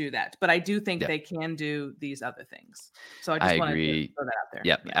to do that, but I do think they can do these other things. So I just want to throw that out there.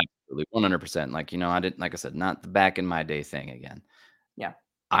 Yeah, absolutely. 100%. Like, you know, like I said, not the back in my day thing again. Yeah.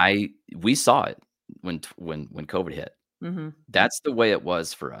 We saw it when COVID hit. That's the way it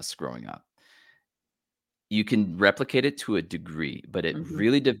was for us growing up. You can replicate it to a degree, but it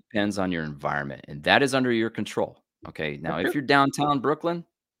really depends on your environment, and that is under your control. Okay. Now, if you're downtown Brooklyn,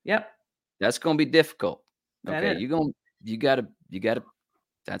 yep, that's going to be difficult. That Okay. is. You gotta,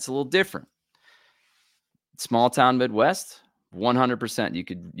 that's a little different. Small town Midwest, 100% you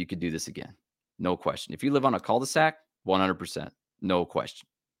could do this again. No question. If you live on a cul-de-sac, 100%. No question.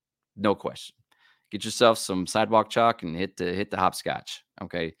 No question. Get yourself some sidewalk chalk and hit the hopscotch.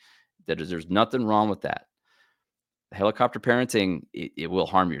 Okay. There's nothing wrong with that. Helicopter parenting, it will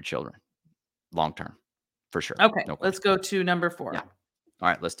harm your children long term, for sure. Okay, No let's question. go to number 4. Yeah. All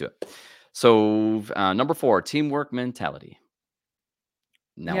right, let's do it. So number 4, teamwork mentality.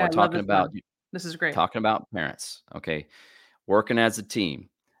 Now Yeah, we're I love talking this about one. This is great. parents. Okay, working as a team.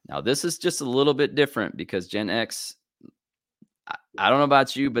 Now this is just a little bit different because Gen X. I don't know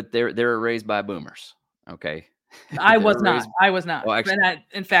about you, but they're raised by boomers. Okay, I they're was not. raised. I was not. Well, actually,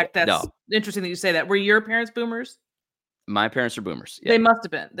 In fact, that's no. interesting that you say that. Were your parents boomers? My parents are boomers. They Yeah, must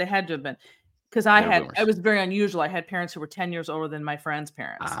have been. They had to have been. Because they're I boomers. was very unusual. I had parents who were 10 years older than my friends'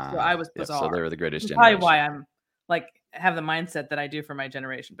 parents. So I was Yep. So bizarre. they were the greatest Which is probably why generation. I'm like have the mindset that I do for my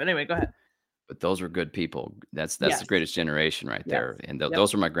generation. But anyway, go ahead. But those were good people. That's the Yes. greatest generation right Yes. there, and Yep.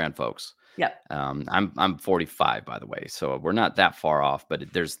 those are my grandfolks. Yep. I'm 45, by the way, so we're not that far off,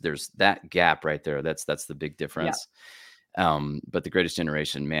 but there's that gap right there. That's the big difference. But the greatest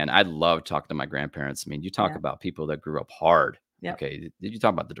generation, man, I love talking to my grandparents. I mean, you talk Yeah. about people that grew up hard. Yep. Okay, did you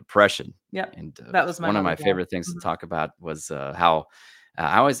talk about the Depression? Yep. And That was my one of my mother's favorite life. things to talk about was how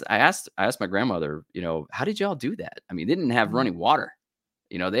I asked my grandmother, how did y'all do that? I mean, they didn't have running water.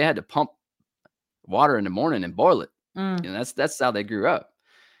 They had to pump water in the morning and boil it. Mm. That's how they grew up.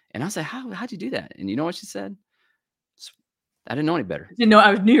 And I was like, how'd you do that? And you know what she said? I didn't know any better. I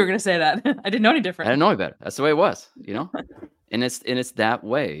knew you were going to say that. I didn't know any I different. didn't know any better. That's the way it was, and it's that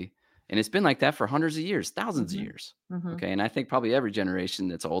way. And it's been like that for hundreds of years, thousands of years. Okay. And I think probably every generation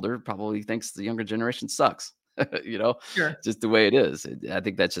that's older probably thinks the younger generation sucks, Sure. just the way it is. I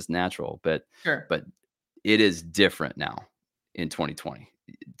think that's just natural, but Sure. it is different now in 2020.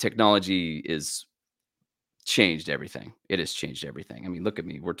 Technology is changed everything. It has changed everything. I mean, look at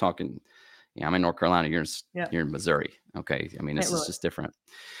me. We're talking, I'm in North Carolina. You're in Missouri. Okay. I mean, this is just different.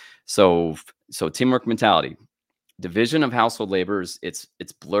 So teamwork mentality, division of household labors. It's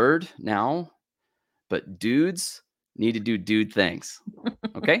blurred now, but dudes need to do dude things.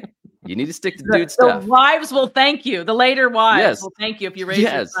 Okay. You need to stick to dude stuff. The wives will thank you. The later wives will thank you if you raise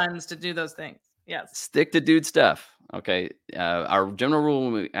your sons to do those things. Yes. Stick to dude stuff. Okay. Our general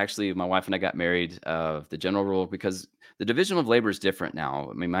rule, actually, my wife and I got married. The general rule, because the division of labor is different now.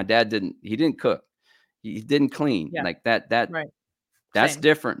 I mean, my dad didn't cook. He didn't clean. Yeah. Like that. Right. That's Same.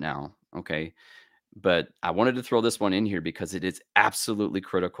 different now. Okay. But I wanted to throw this one in here because it is absolutely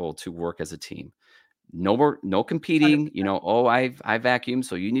critical to work as a team. No competing, 100%. I vacuum,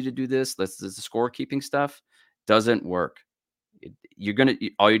 so you need to do this. This the scorekeeping stuff doesn't work.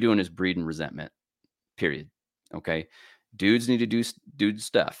 All you're doing is breeding resentment. Period. Okay. Dudes need to do dude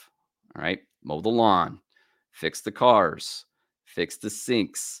stuff. All right. Mow the lawn, fix the cars, fix the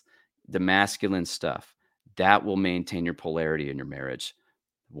sinks, the masculine stuff. That will maintain your polarity in your marriage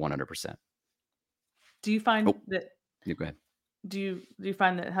 100%. Do you find that? You go ahead. Do you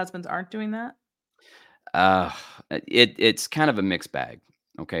find that husbands aren't doing that? It's kind of a mixed bag.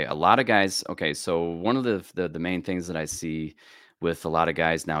 Okay. A lot of guys. Okay. So one of the main things that I see with a lot of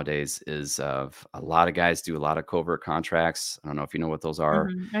guys nowadays is a lot of guys do a lot of covert contracts. I don't know if you know what those are.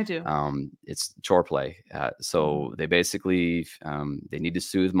 I do. It's chore play. So they basically they need to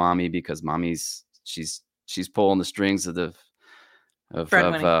soothe mommy because mommy's she's pulling the strings of that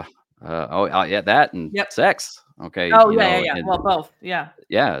and sex. Okay. Oh yeah. Well, both. Yeah.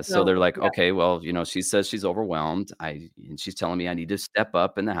 Yeah. So they're like, okay, well, she says she's overwhelmed. And she's telling me I need to step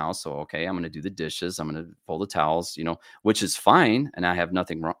up in the house. So, okay, I'm going to do the dishes. I'm going to fold the towels, which is fine. And I have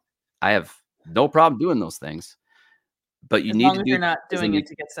nothing wrong. I have no problem doing those things, but you need to do, you're not doing it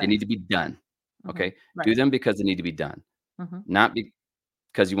to get sex. They need to be done. Okay. Right. Do them because they need to be done, not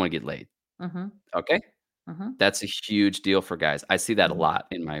because you want to get laid. Okay. That's a huge deal for guys. I see that a lot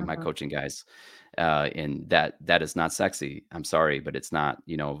in my coaching guys. And that is not sexy. I'm sorry, but it's not,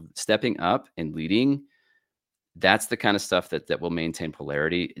 stepping up and leading. That's the kind of stuff that will maintain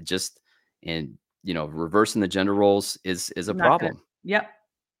polarity. Reversing the gender roles is a problem. Good. Yep.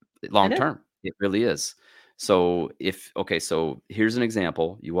 Long term. It really is. So so here's an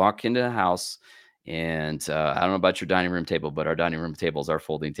example. You walk into a house and I don't know about your dining room table, but our dining room table is our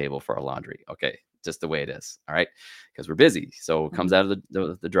folding table for our laundry. Okay. Just the way it is. All right. Because we're busy. So it comes out of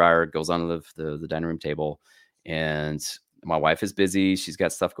the dryer, goes onto the dining room table. And my wife is busy. She's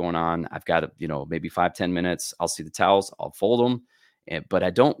got stuff going on. I've got, maybe 5-10 minutes. I'll see the towels. I'll fold them. But I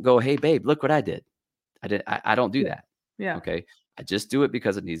don't go, hey, babe, look what I did. I don't do that. Yeah. Okay. I just do it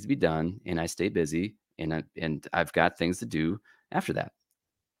because it needs to be done. And I stay busy. and I've got things to do after that.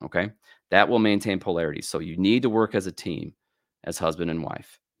 Okay. That will maintain polarity. So you need to work as a team, as husband and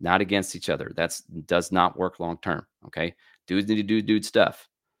wife, not against each other. That's does not work long term. Okay. Dudes need to do dude stuff,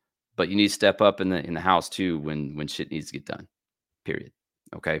 but you need to step up in the house too when shit needs to get done. Period.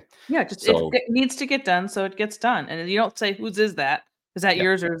 Okay. Yeah, just So it needs to get done, so it gets done, and you don't say, "Whose is that? Is that yep,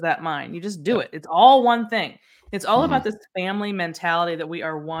 yours or is that mine?" You just do yep. it. It's all one thing. It's all Hmm. about this family mentality that we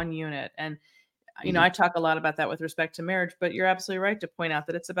are one unit, and, Hmm. I talk a lot about that with respect to marriage, but you're absolutely right to point out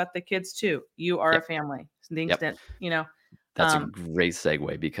that it's about the kids too. You are a Yep. family. To the Yep. extent, That's a um great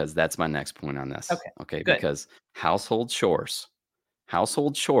segue because that's my next point on this. okay, Okay. good. Because household chores,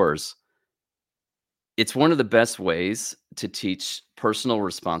 it's one of the best ways to teach personal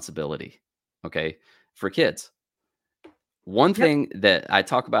responsibility. Okay. For kids. One Yep. thing that I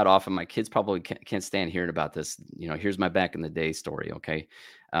talk about often, my kids probably can't stand hearing about this. Here's my back in the day story. Okay.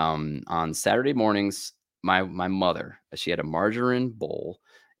 On Saturday mornings, my mother, she had a margarine bowl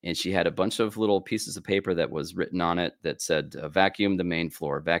and she had a bunch of little pieces of paper that was written on it that said, vacuum the main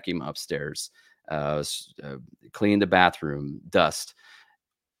floor, vacuum upstairs, clean the bathroom, dust.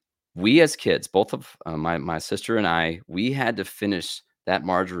 We as kids, both of my sister and I, we had to finish that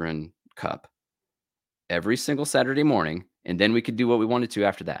margarine cup every single Saturday morning, and then we could do what we wanted to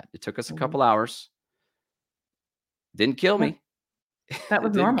after that. It took us a Mhm. couple hours. Didn't kill Yeah, me. that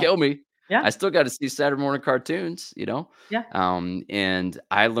was It didn't normal. kill me. Yeah, I still got to see Saturday morning cartoons, yeah. and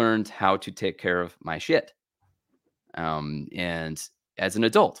I learned how to take care of my shit. And as an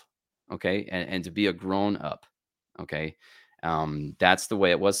adult, okay, and to be a grown up, okay, that's the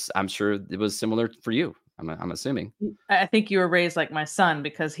way it was. I'm sure it was similar for you. I'm assuming. I think you were raised like my son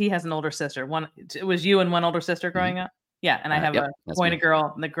because he has an older sister. It was you and one older sister Mhm. growing up? Yeah, and I have a Yep, that's boy and a me.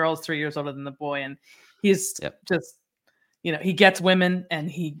 girl, and the girl's 3 years older than the boy, and he's Yep. just he gets women and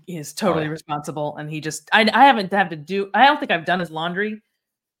he is Oh totally yeah. responsible, and he just I haven't had to do I don't think I've done his laundry.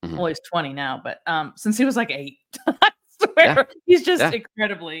 Mhm. Well, he's 20 now, but, since he was like 8. I Yeah. swear, he's just Yeah.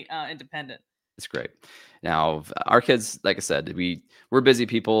 incredibly, independent. It's great. Now, our kids, like I said, we're busy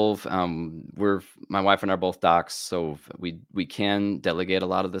people. We're my wife and I are both docs, so we can delegate a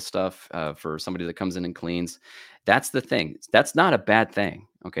lot of this stuff for somebody that comes in and cleans. That's the thing. That's not a bad thing.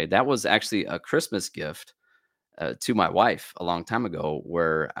 Okay, that was actually a Christmas gift to my wife a long time ago,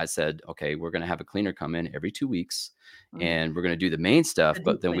 where I said, okay, we're going to have a cleaner come in every 2 weeks, Mhm. and we're going to do the main stuff, A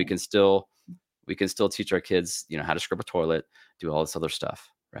but deep then clean. we can still teach our kids, how to scrub a toilet, do all this other stuff,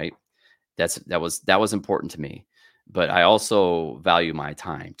 right? That was important to me, but I also value my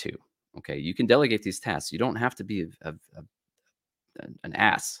time too. Okay, you can delegate these tasks. You don't have to be an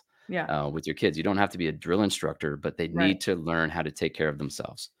ass Yeah, with your kids. You don't have to be a drill instructor, but they right. need to learn how to take care of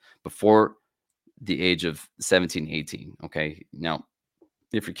themselves before the age of 17, 18. Okay, now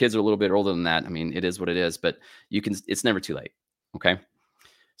if your kids are a little bit older than that, I mean, it is what it is, but it's never too late. Okay,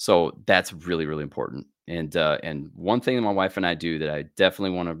 so that's really, really important. And one thing that my wife and I do that I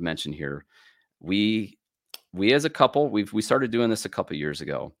definitely want to mention here, we we as a couple, we started doing this a couple years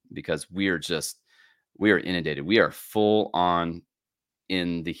ago because we are inundated. We are full on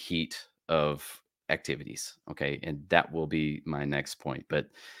in the heat of activities. Okay. And that will be my next point. But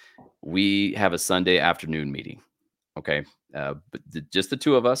we have a Sunday afternoon meeting. Okay. But just the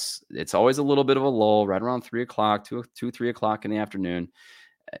two of us. It's always a little bit of a lull right around 3 o'clock, 3 o'clock in the afternoon.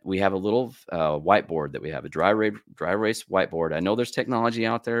 We have a little whiteboard that we have, a dry erase whiteboard. I know there's technology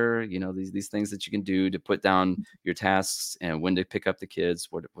out there, these things that you can do to put down your tasks and when to pick up the kids,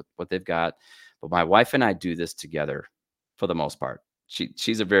 what they've got. But my wife and I do this together for the most part.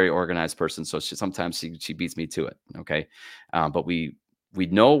 She's a very organized person, so sometimes she beats me to it. Okay, but we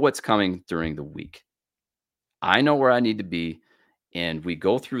know what's coming during the week. I know where I need to be, and we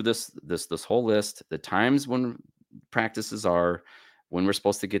go through this whole list, the times when practices are, when we're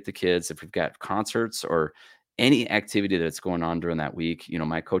supposed to get the kids, if we've got concerts or any activity that's going on during that week.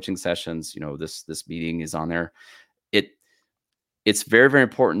 My coaching sessions, this meeting is on there. It it's very, very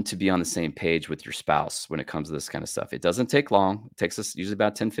important to be on the same page with your spouse when it comes to this kind of stuff. It doesn't take long. It takes us usually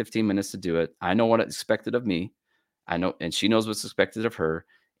about 10, 15 minutes to do it. I know what is expected of me. I know, and she knows what's expected of her,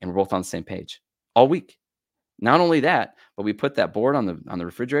 and we're both on the same page all week. Not only that, but we put that board on the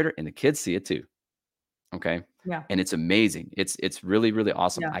refrigerator and the kids see it too. Okay. Yeah, And it's amazing. It's really, really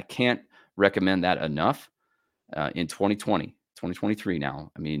awesome. yeah. I can't recommend that enough in 2020, 2023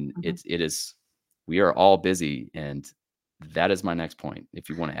 now. I mean, Mhm. it is, we are all busy. And that is my next point. If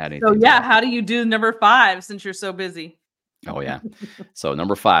you want to add So, anything to yeah, that. how do you do number 5 since you're so busy? Oh, yeah. So,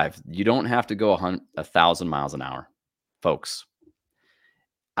 number 5, you don't have to go 1,000 miles an hour, folks.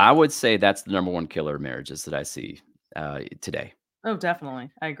 I would say that's the number one killer of marriages that I see today. Oh,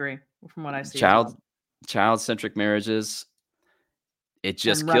 definitely. I agree from what I see as Child well. child-centric marriages, it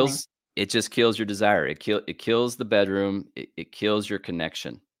just I'm running. kills your desire. It kills the bedroom. It kills your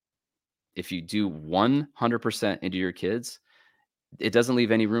connection. If you do 100% into your kids, it doesn't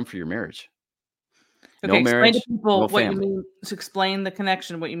leave any room for your marriage. Okay, No explain to marriage, people no what you family. mean. To explain the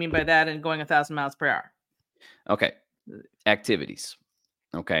connection, what you mean by that, and going 1,000 miles per hour. Okay. Activities.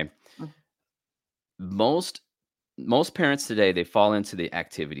 Okay. Mm. Most parents today, they fall into the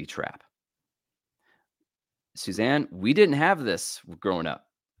activity trap. Suzanne, we didn't have this growing up.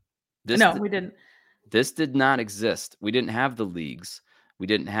 No, we didn't. This did not exist. We didn't have the leagues. We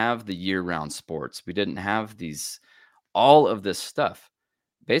didn't have the year-round sports. We didn't have all of this stuff.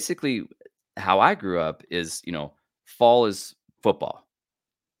 Basically, how I grew up is, fall is football,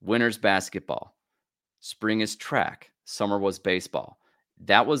 winter's basketball, spring is track, summer was baseball.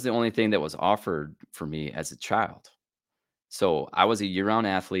 That was the only thing that was offered for me as a child. So I was a year-round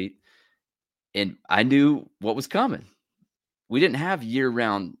athlete, and I knew what was coming. We didn't have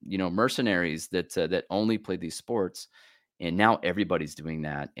year-round, mercenaries that only played these sports, and now everybody's doing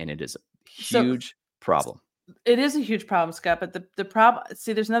that, and it is a So huge problem. it is a huge problem, Scott. But the problem,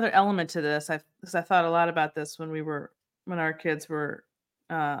 see, there's another element to this. Because I thought a lot about this when our kids were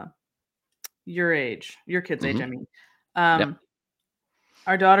your age, your kids' age. I Mhm. mean, Yep.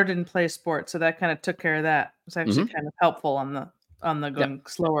 our daughter didn't play sports, so that kind of took care of that. It was actually Mhm. kind of helpful on the Yep.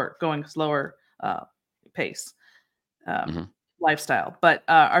 going slower pace Mhm. lifestyle. But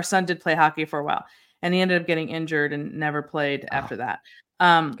our son did play hockey for a while, and he ended up getting injured and never played Oh, after that.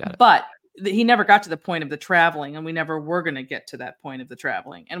 got it. But he never got to the point of the traveling, and we never were going to get to that point of the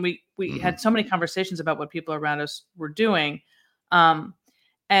traveling. And we Mhm. had so many conversations about what people around us were doing,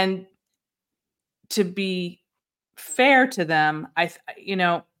 and to be fair to them, I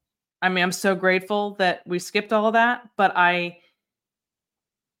mean, I'm so grateful that we skipped all of that, but I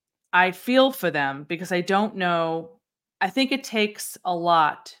feel for them because I don't know. I think it takes a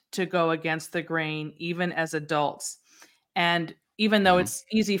lot to go against the grain, even as adults. And even though Mhm. it's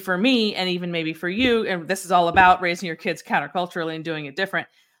easy for me and even maybe for you, and this is all about raising your kids counterculturally and doing it different.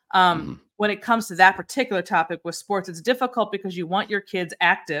 Mhm. When it comes to that particular topic with sports, it's difficult because you want your kids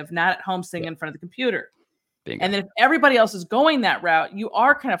active, not at home sitting Yep. in front of the computer. And Bingo. then if everybody else is going that route, you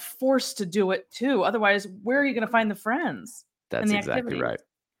are kind of forced to do it too. Otherwise, where are you going to find the friends and That's the exactly activities? right.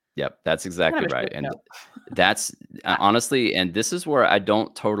 Yep, that's It's kind exactly of a right, shit and show. that's honestly, and this is where I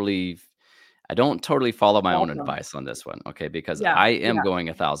don't totally follow my own Welcome. advice on this one, okay, because Yeah, I am yeah, going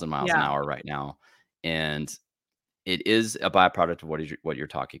 1,000 miles an yeah. hour right now, and it is a byproduct of what you're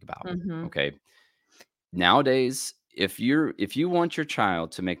talking about, Mhm. okay? Nowadays, if you want your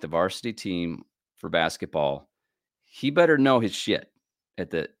child to make the varsity team for basketball, he better know his shit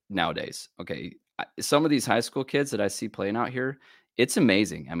at the nowadays. Okay. Some of these high school kids that I see playing out here, it's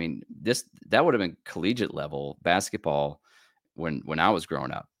amazing. I mean, that would have been collegiate level basketball when I was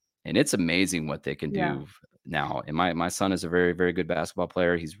growing up. And it's amazing what they can Yeah. do now. And my son is a very, very good basketball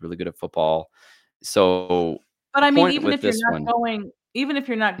player. He's really good at football. So But the I mean, point with this one. even if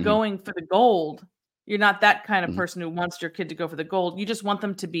you're not Mhm. going for the gold, you're not that kind of Mhm. person who wants your kid to go for the gold. You just want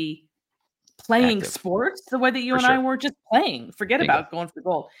them to be playing Active sports the way that you for and I sure. were, just playing. Forget Bingo. about going for the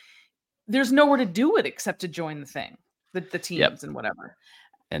gold. There's nowhere to do it except to join the thing, the Yep. teams and whatever.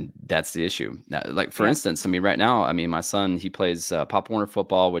 And that's the issue. Now, like for Yeah. instance, I mean, right now, I mean, my son he plays Pop Warner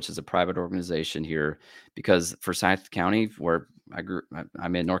Football, which is a private organization here, because Forsyth County, where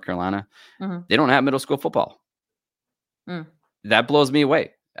I'm in North Carolina, Mhm. they don't have middle school football. Mm. That blows me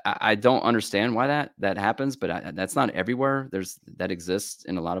away. I don't understand why that happens, but that's not everywhere. That exists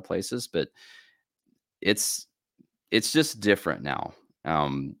in a lot of places, but it's it's just different now.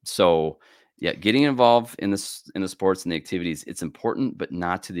 So yeah, getting involved in the sports and the activities, it's important, but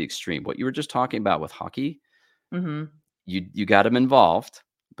not to the extreme. What you were just talking about with hockey, Mhm. you got them involved,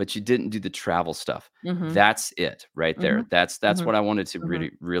 but you didn't do the travel stuff. Mhm. That's it right there. Mhm. That's Mhm. what I wanted to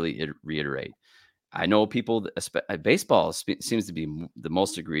Mhm. really reiterate. I know people that baseball seems to be the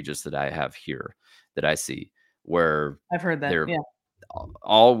most egregious that I have here that I see, where I've heard that. they're Yeah.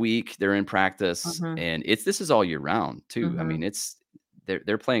 all week they're in practice, Mhm. and this is all year round too. I Mhm. mean,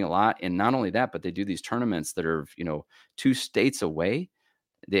 they're playing a lot, and not only that, but they do these tournaments that are 2 states away.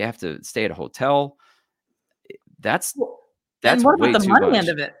 They have to stay at a hotel. That's Well, and that's what about way the too money end much.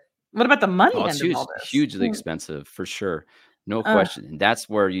 of it? What about the money Oh, it's end of all huge, this? hugely expensive for sure, no Ugh. question. And that's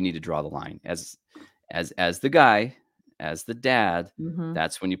where you need to draw the line as the guy, as the dad. Mhm.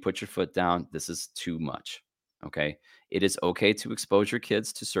 That's when you put your foot down. This is too much. Okay, it is okay to expose your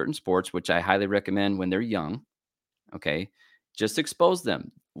kids to certain sports, which I highly recommend when they're young. Okay, just expose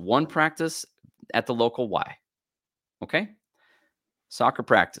them. One practice at the local Y. Okay, soccer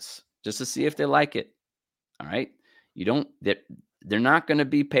practice just to see if they like it. All right. You don't, they're not going to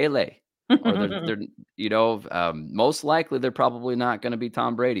be Pele, or they're, most likely they're probably not going to be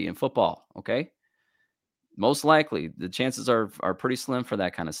Tom Brady in football. Okay. Most likely the chances are pretty slim for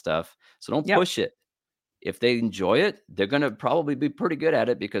that kind of stuff. So don't Yep. push it. If they enjoy it, they're going to probably be pretty good at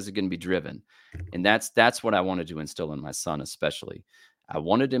it because they're going to be driven. And that's what I wanted to instill in my son, especially. I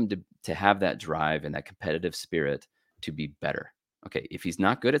wanted him to have that drive and that competitive spirit to be better. Okay. If he's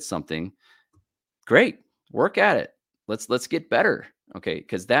not good at something, great, work at it. Let's get better. Okay.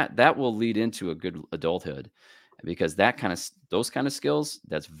 Because that will lead into a good adulthood, because those kind of skills,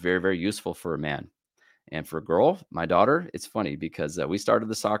 that's very, very useful for a man. And for a girl, my daughter, it's funny because we started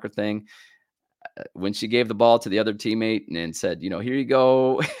the soccer thing. When she gave the ball to the other teammate and said, here you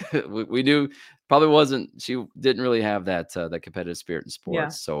go, we knew probably she didn't really have that competitive spirit in Yeah.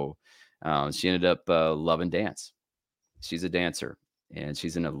 sports. So she ended up loving dance. She's a dancer, and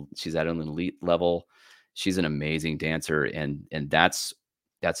she's at an elite level. She's an amazing dancer, and that's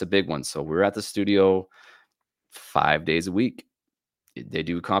a big one. So we're at the studio 5 days a week. They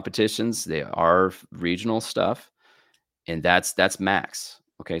do competitions. They are regional stuff, and that's max.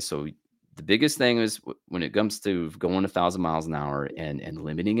 Okay, so the biggest thing is when it comes to going 1,000 miles an hour and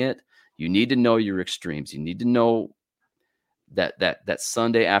limiting it, you need to know your extremes. You need to know that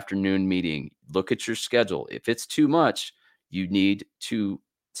Sunday afternoon meeting. Look at your schedule. If it's too much, you need to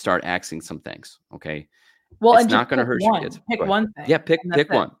start axing some things. Okay. Well, It's and not just going to pick hurt your one. kids. Pick Go ahead. one thing. Yeah, pick and that's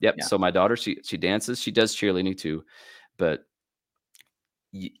it. one. Yep. Yeah. So my daughter, she dances. She does cheerleading too, but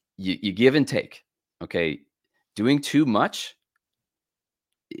you give and take. Okay. Doing too much,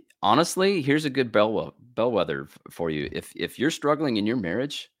 honestly, here's a good bellwether for you. If you're struggling in your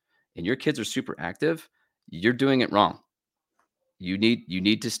marriage and your kids are super active, you're doing it wrong. You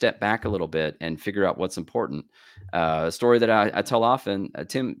need to step back a little bit and figure out what's important. A story that I tell often: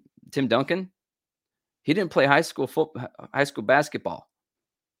 Tim Duncan, he didn't play high school basketball.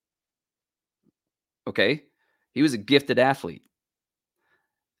 Okay, he was a gifted athlete.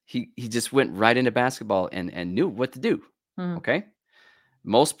 He just went right into basketball and knew what to do. Mhm. Okay.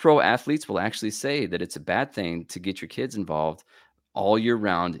 Most pro athletes will actually say that it's a bad thing to get your kids involved all year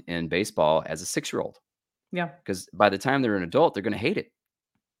round in baseball as a 6-year-old, Yeah. because by the time they're an adult, they're going to hate it.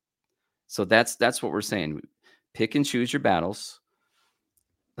 So that's what we're saying. Pick and choose your battles.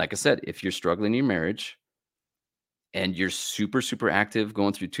 Like I said, if you're struggling in your marriage and you're super, super active,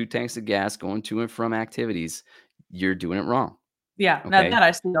 going through 2 tanks of gas, going to and from activities, you're doing it wrong. Yeah. Now Okay. that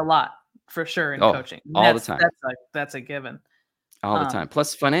I see a lot for sure in Oh, coaching. all the time. That's a given. All the time.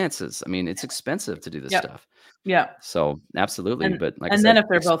 Plus finances. I mean, it's expensive to do this Yep. stuff. Yeah. So absolutely. But like I And then said, if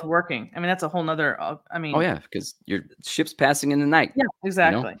they're both working, I mean, that's a whole nother, oh yeah, because your ship's passing in the night. Yeah,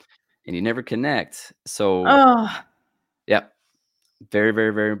 exactly. And you never connect. So Oh, yeah, very,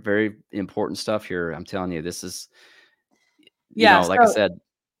 very, very, very important stuff here. I'm telling you, this is, yeah. like I So said,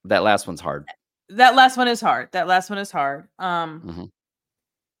 that last one's hard. that last one is hard. Mhm.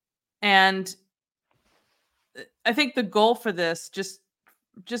 And I think the goal for this, just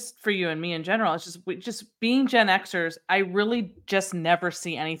for you and me in general, is just being Gen Xers. I really just never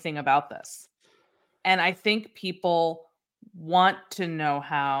see anything about this. And I think people want to know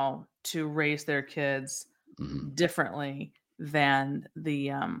how to raise their kids Mhm. differently than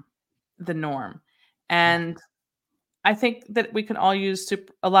the norm. And I think that we can all use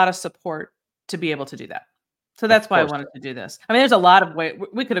a lot of support to be able to do that. So Of that's why I course. wanted to do this. I mean, there's a lot of way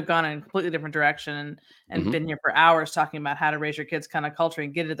we could have gone in a completely different direction and Mhm. been here for hours talking about how to raise your kids kind of culture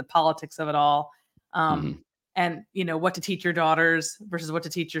and get into the politics of it all. Mhm. And what to teach your daughters versus what to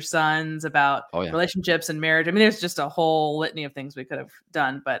teach your sons about Oh yeah. relationships and marriage. I mean, there's just a whole litany of things we could have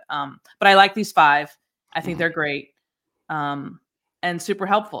done, but I like these 5. I think Mhm. they're great. And super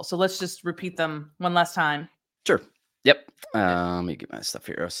helpful. So let's just repeat them one last time. Sure. Yep. Let me get my stuff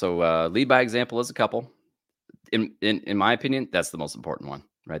here. So lead by example is a couple. In my opinion, that's the most important one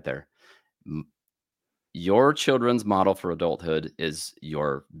right there. Your children's model for adulthood is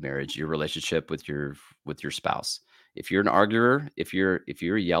your marriage, your relationship with your spouse. If you're an arguer, if you're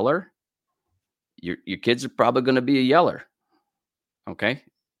a yeller, your kids are probably going to be a yeller. Okay,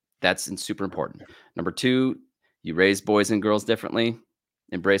 that's super important. Number 2, you raise boys and girls differently.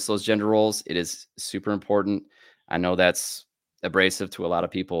 Embrace those gender roles. It is super important. I know that's abrasive to a lot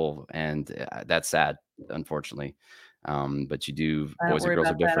of people, and that's sad, unfortunately. But I don't boys and worry girls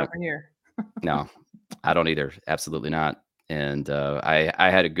are about that different. over here. No, I don't either. Absolutely not. And I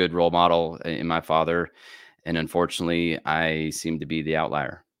had a good role model in my father, and unfortunately, I seem to be the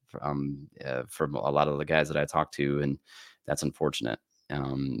outlier from a lot of the guys that I talk to, and that's unfortunate.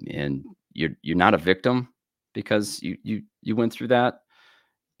 And you're not a victim because you went through that.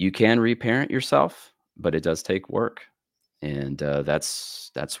 You can reparent yourself. but it does take work. And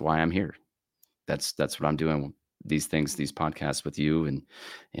that's why I'm here. That's what I'm doing. These things, these podcasts with you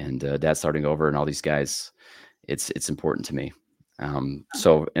and Dad Starting Over and all these guys. It's important to me.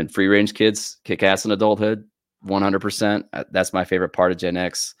 So, and free range kids kick ass in adulthood, 100%. That's my favorite part of Gen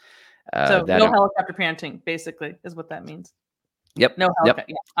X. So no helicopter parenting, basically, is what that means. Yep. No helicopter. Yep.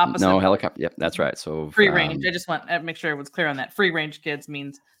 Yeah, opposite. No helicopter. Yep. That's right. So free range. I just want to make sure everyone's clear on that. Free range kids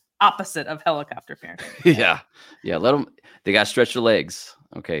means opposite of helicopter parenting. Yeah. Let them. They got to stretch their legs.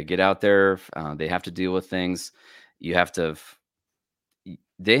 Okay. Get out there. They have to deal with things. They have to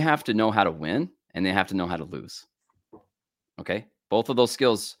know how to win and they have to know how to lose. Okay. Both of those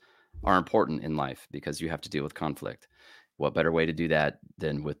skills are important in life because you have to deal with conflict. What better way to do that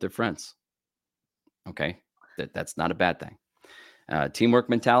than with their friends? Okay. That's not a bad thing. Teamwork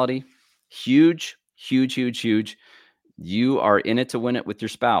mentality, huge. You are in it to win it with your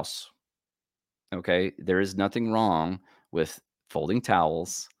spouse. Okay. There is nothing wrong with folding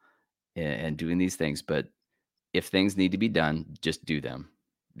towels and doing these things, but if things need to be done, just do them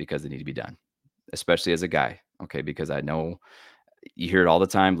because they need to be done, especially as a guy. Okay. Because I know you hear it all the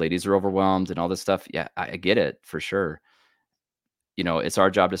time. Ladies are overwhelmed and all this stuff. Yeah, I get it for sure. It's our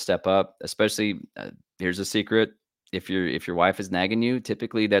job to step up, especially here's a secret. If your wife is nagging you,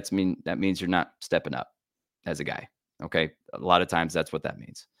 typically that means you're not stepping up as a guy. Okay. A lot of times that's what that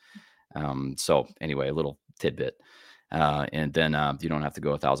means. So anyway, a little tidbit. And then you don't have to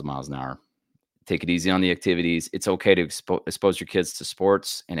go 1,000 miles an hour. Take it easy on the activities. It's okay to expose your kids to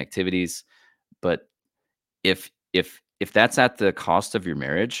sports and activities. But if that's at the cost of your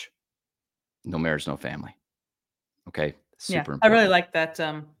marriage, no marriage, no family. Okay. Super important. I really like that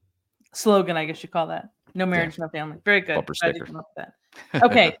slogan, I guess you call that. No marriage, no family. Very good. Bumper sticker.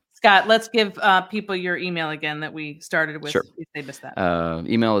 Okay, Scott, let's give people your email again that we started with. Sure. If they missed that.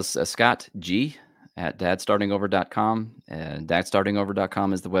 Email is scottg@dadstartingover.com. And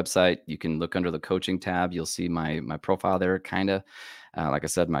dadstartingover.com is the website. You can look under the coaching tab. You'll see my profile there, kind of. Like I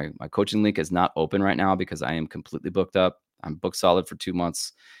said, my coaching link is not open right now because I am completely booked up. I'm booked solid for 2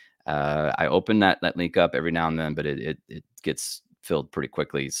 months. I open that link up every now and then, but it gets filled pretty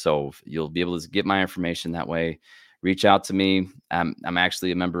quickly. So you'll be able to get my information that way. Reach out to me. I'm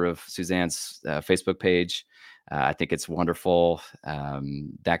actually a member of Suzanne's Facebook page. I think it's wonderful.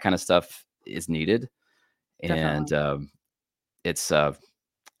 That kind of stuff is needed. Definitely. And it's a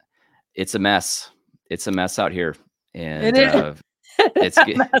mess. It's a mess out here. And it is. It's I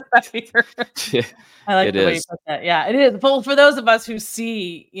like the way you put that. Yeah, it is. Well, for those of us who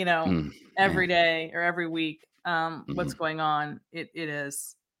see, every day or every week, what's going on, it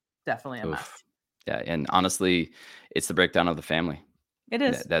is definitely a mess. Yeah, and honestly, it's the breakdown of the family. It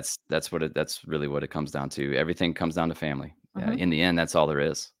is. That's really what it comes down to. Everything comes down to family. Mm-hmm. In the end, that's all there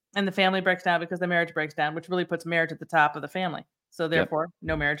is. And the family breaks down because the marriage breaks down, which really puts marriage at the top of the family. So therefore,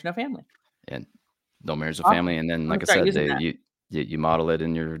 no marriage, no family. And no marriage, no family. And then, like I said, you model it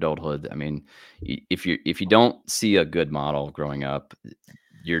in your adulthood. I mean, if you don't see a good model growing up,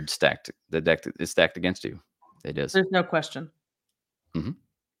 you're stacked. The deck is stacked against you. It is. There's no question. Mm-hmm.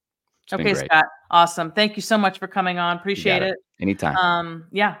 Okay, Scott. Awesome. Thank you so much for coming on. Appreciate it. Anytime.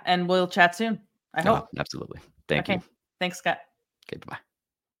 Yeah, and we'll chat soon. I hope. Absolutely. Thank you. Thanks, Scott. Okay, bye-bye.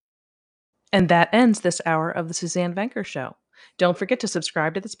 And that ends this hour of the Suzanne Venker Show. Don't forget to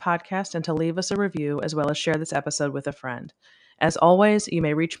subscribe to this podcast and to leave us a review, as well as share this episode with a friend. As always, you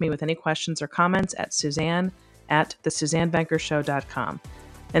may reach me with any questions or comments at suzanne@thesuzannevenkershow.com.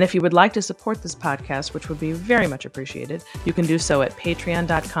 And if you would like to support this podcast, which would be very much appreciated, you can do so at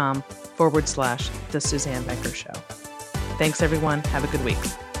patreon.com/The Suzanne Venker Show. Thanks, everyone. Have a good week.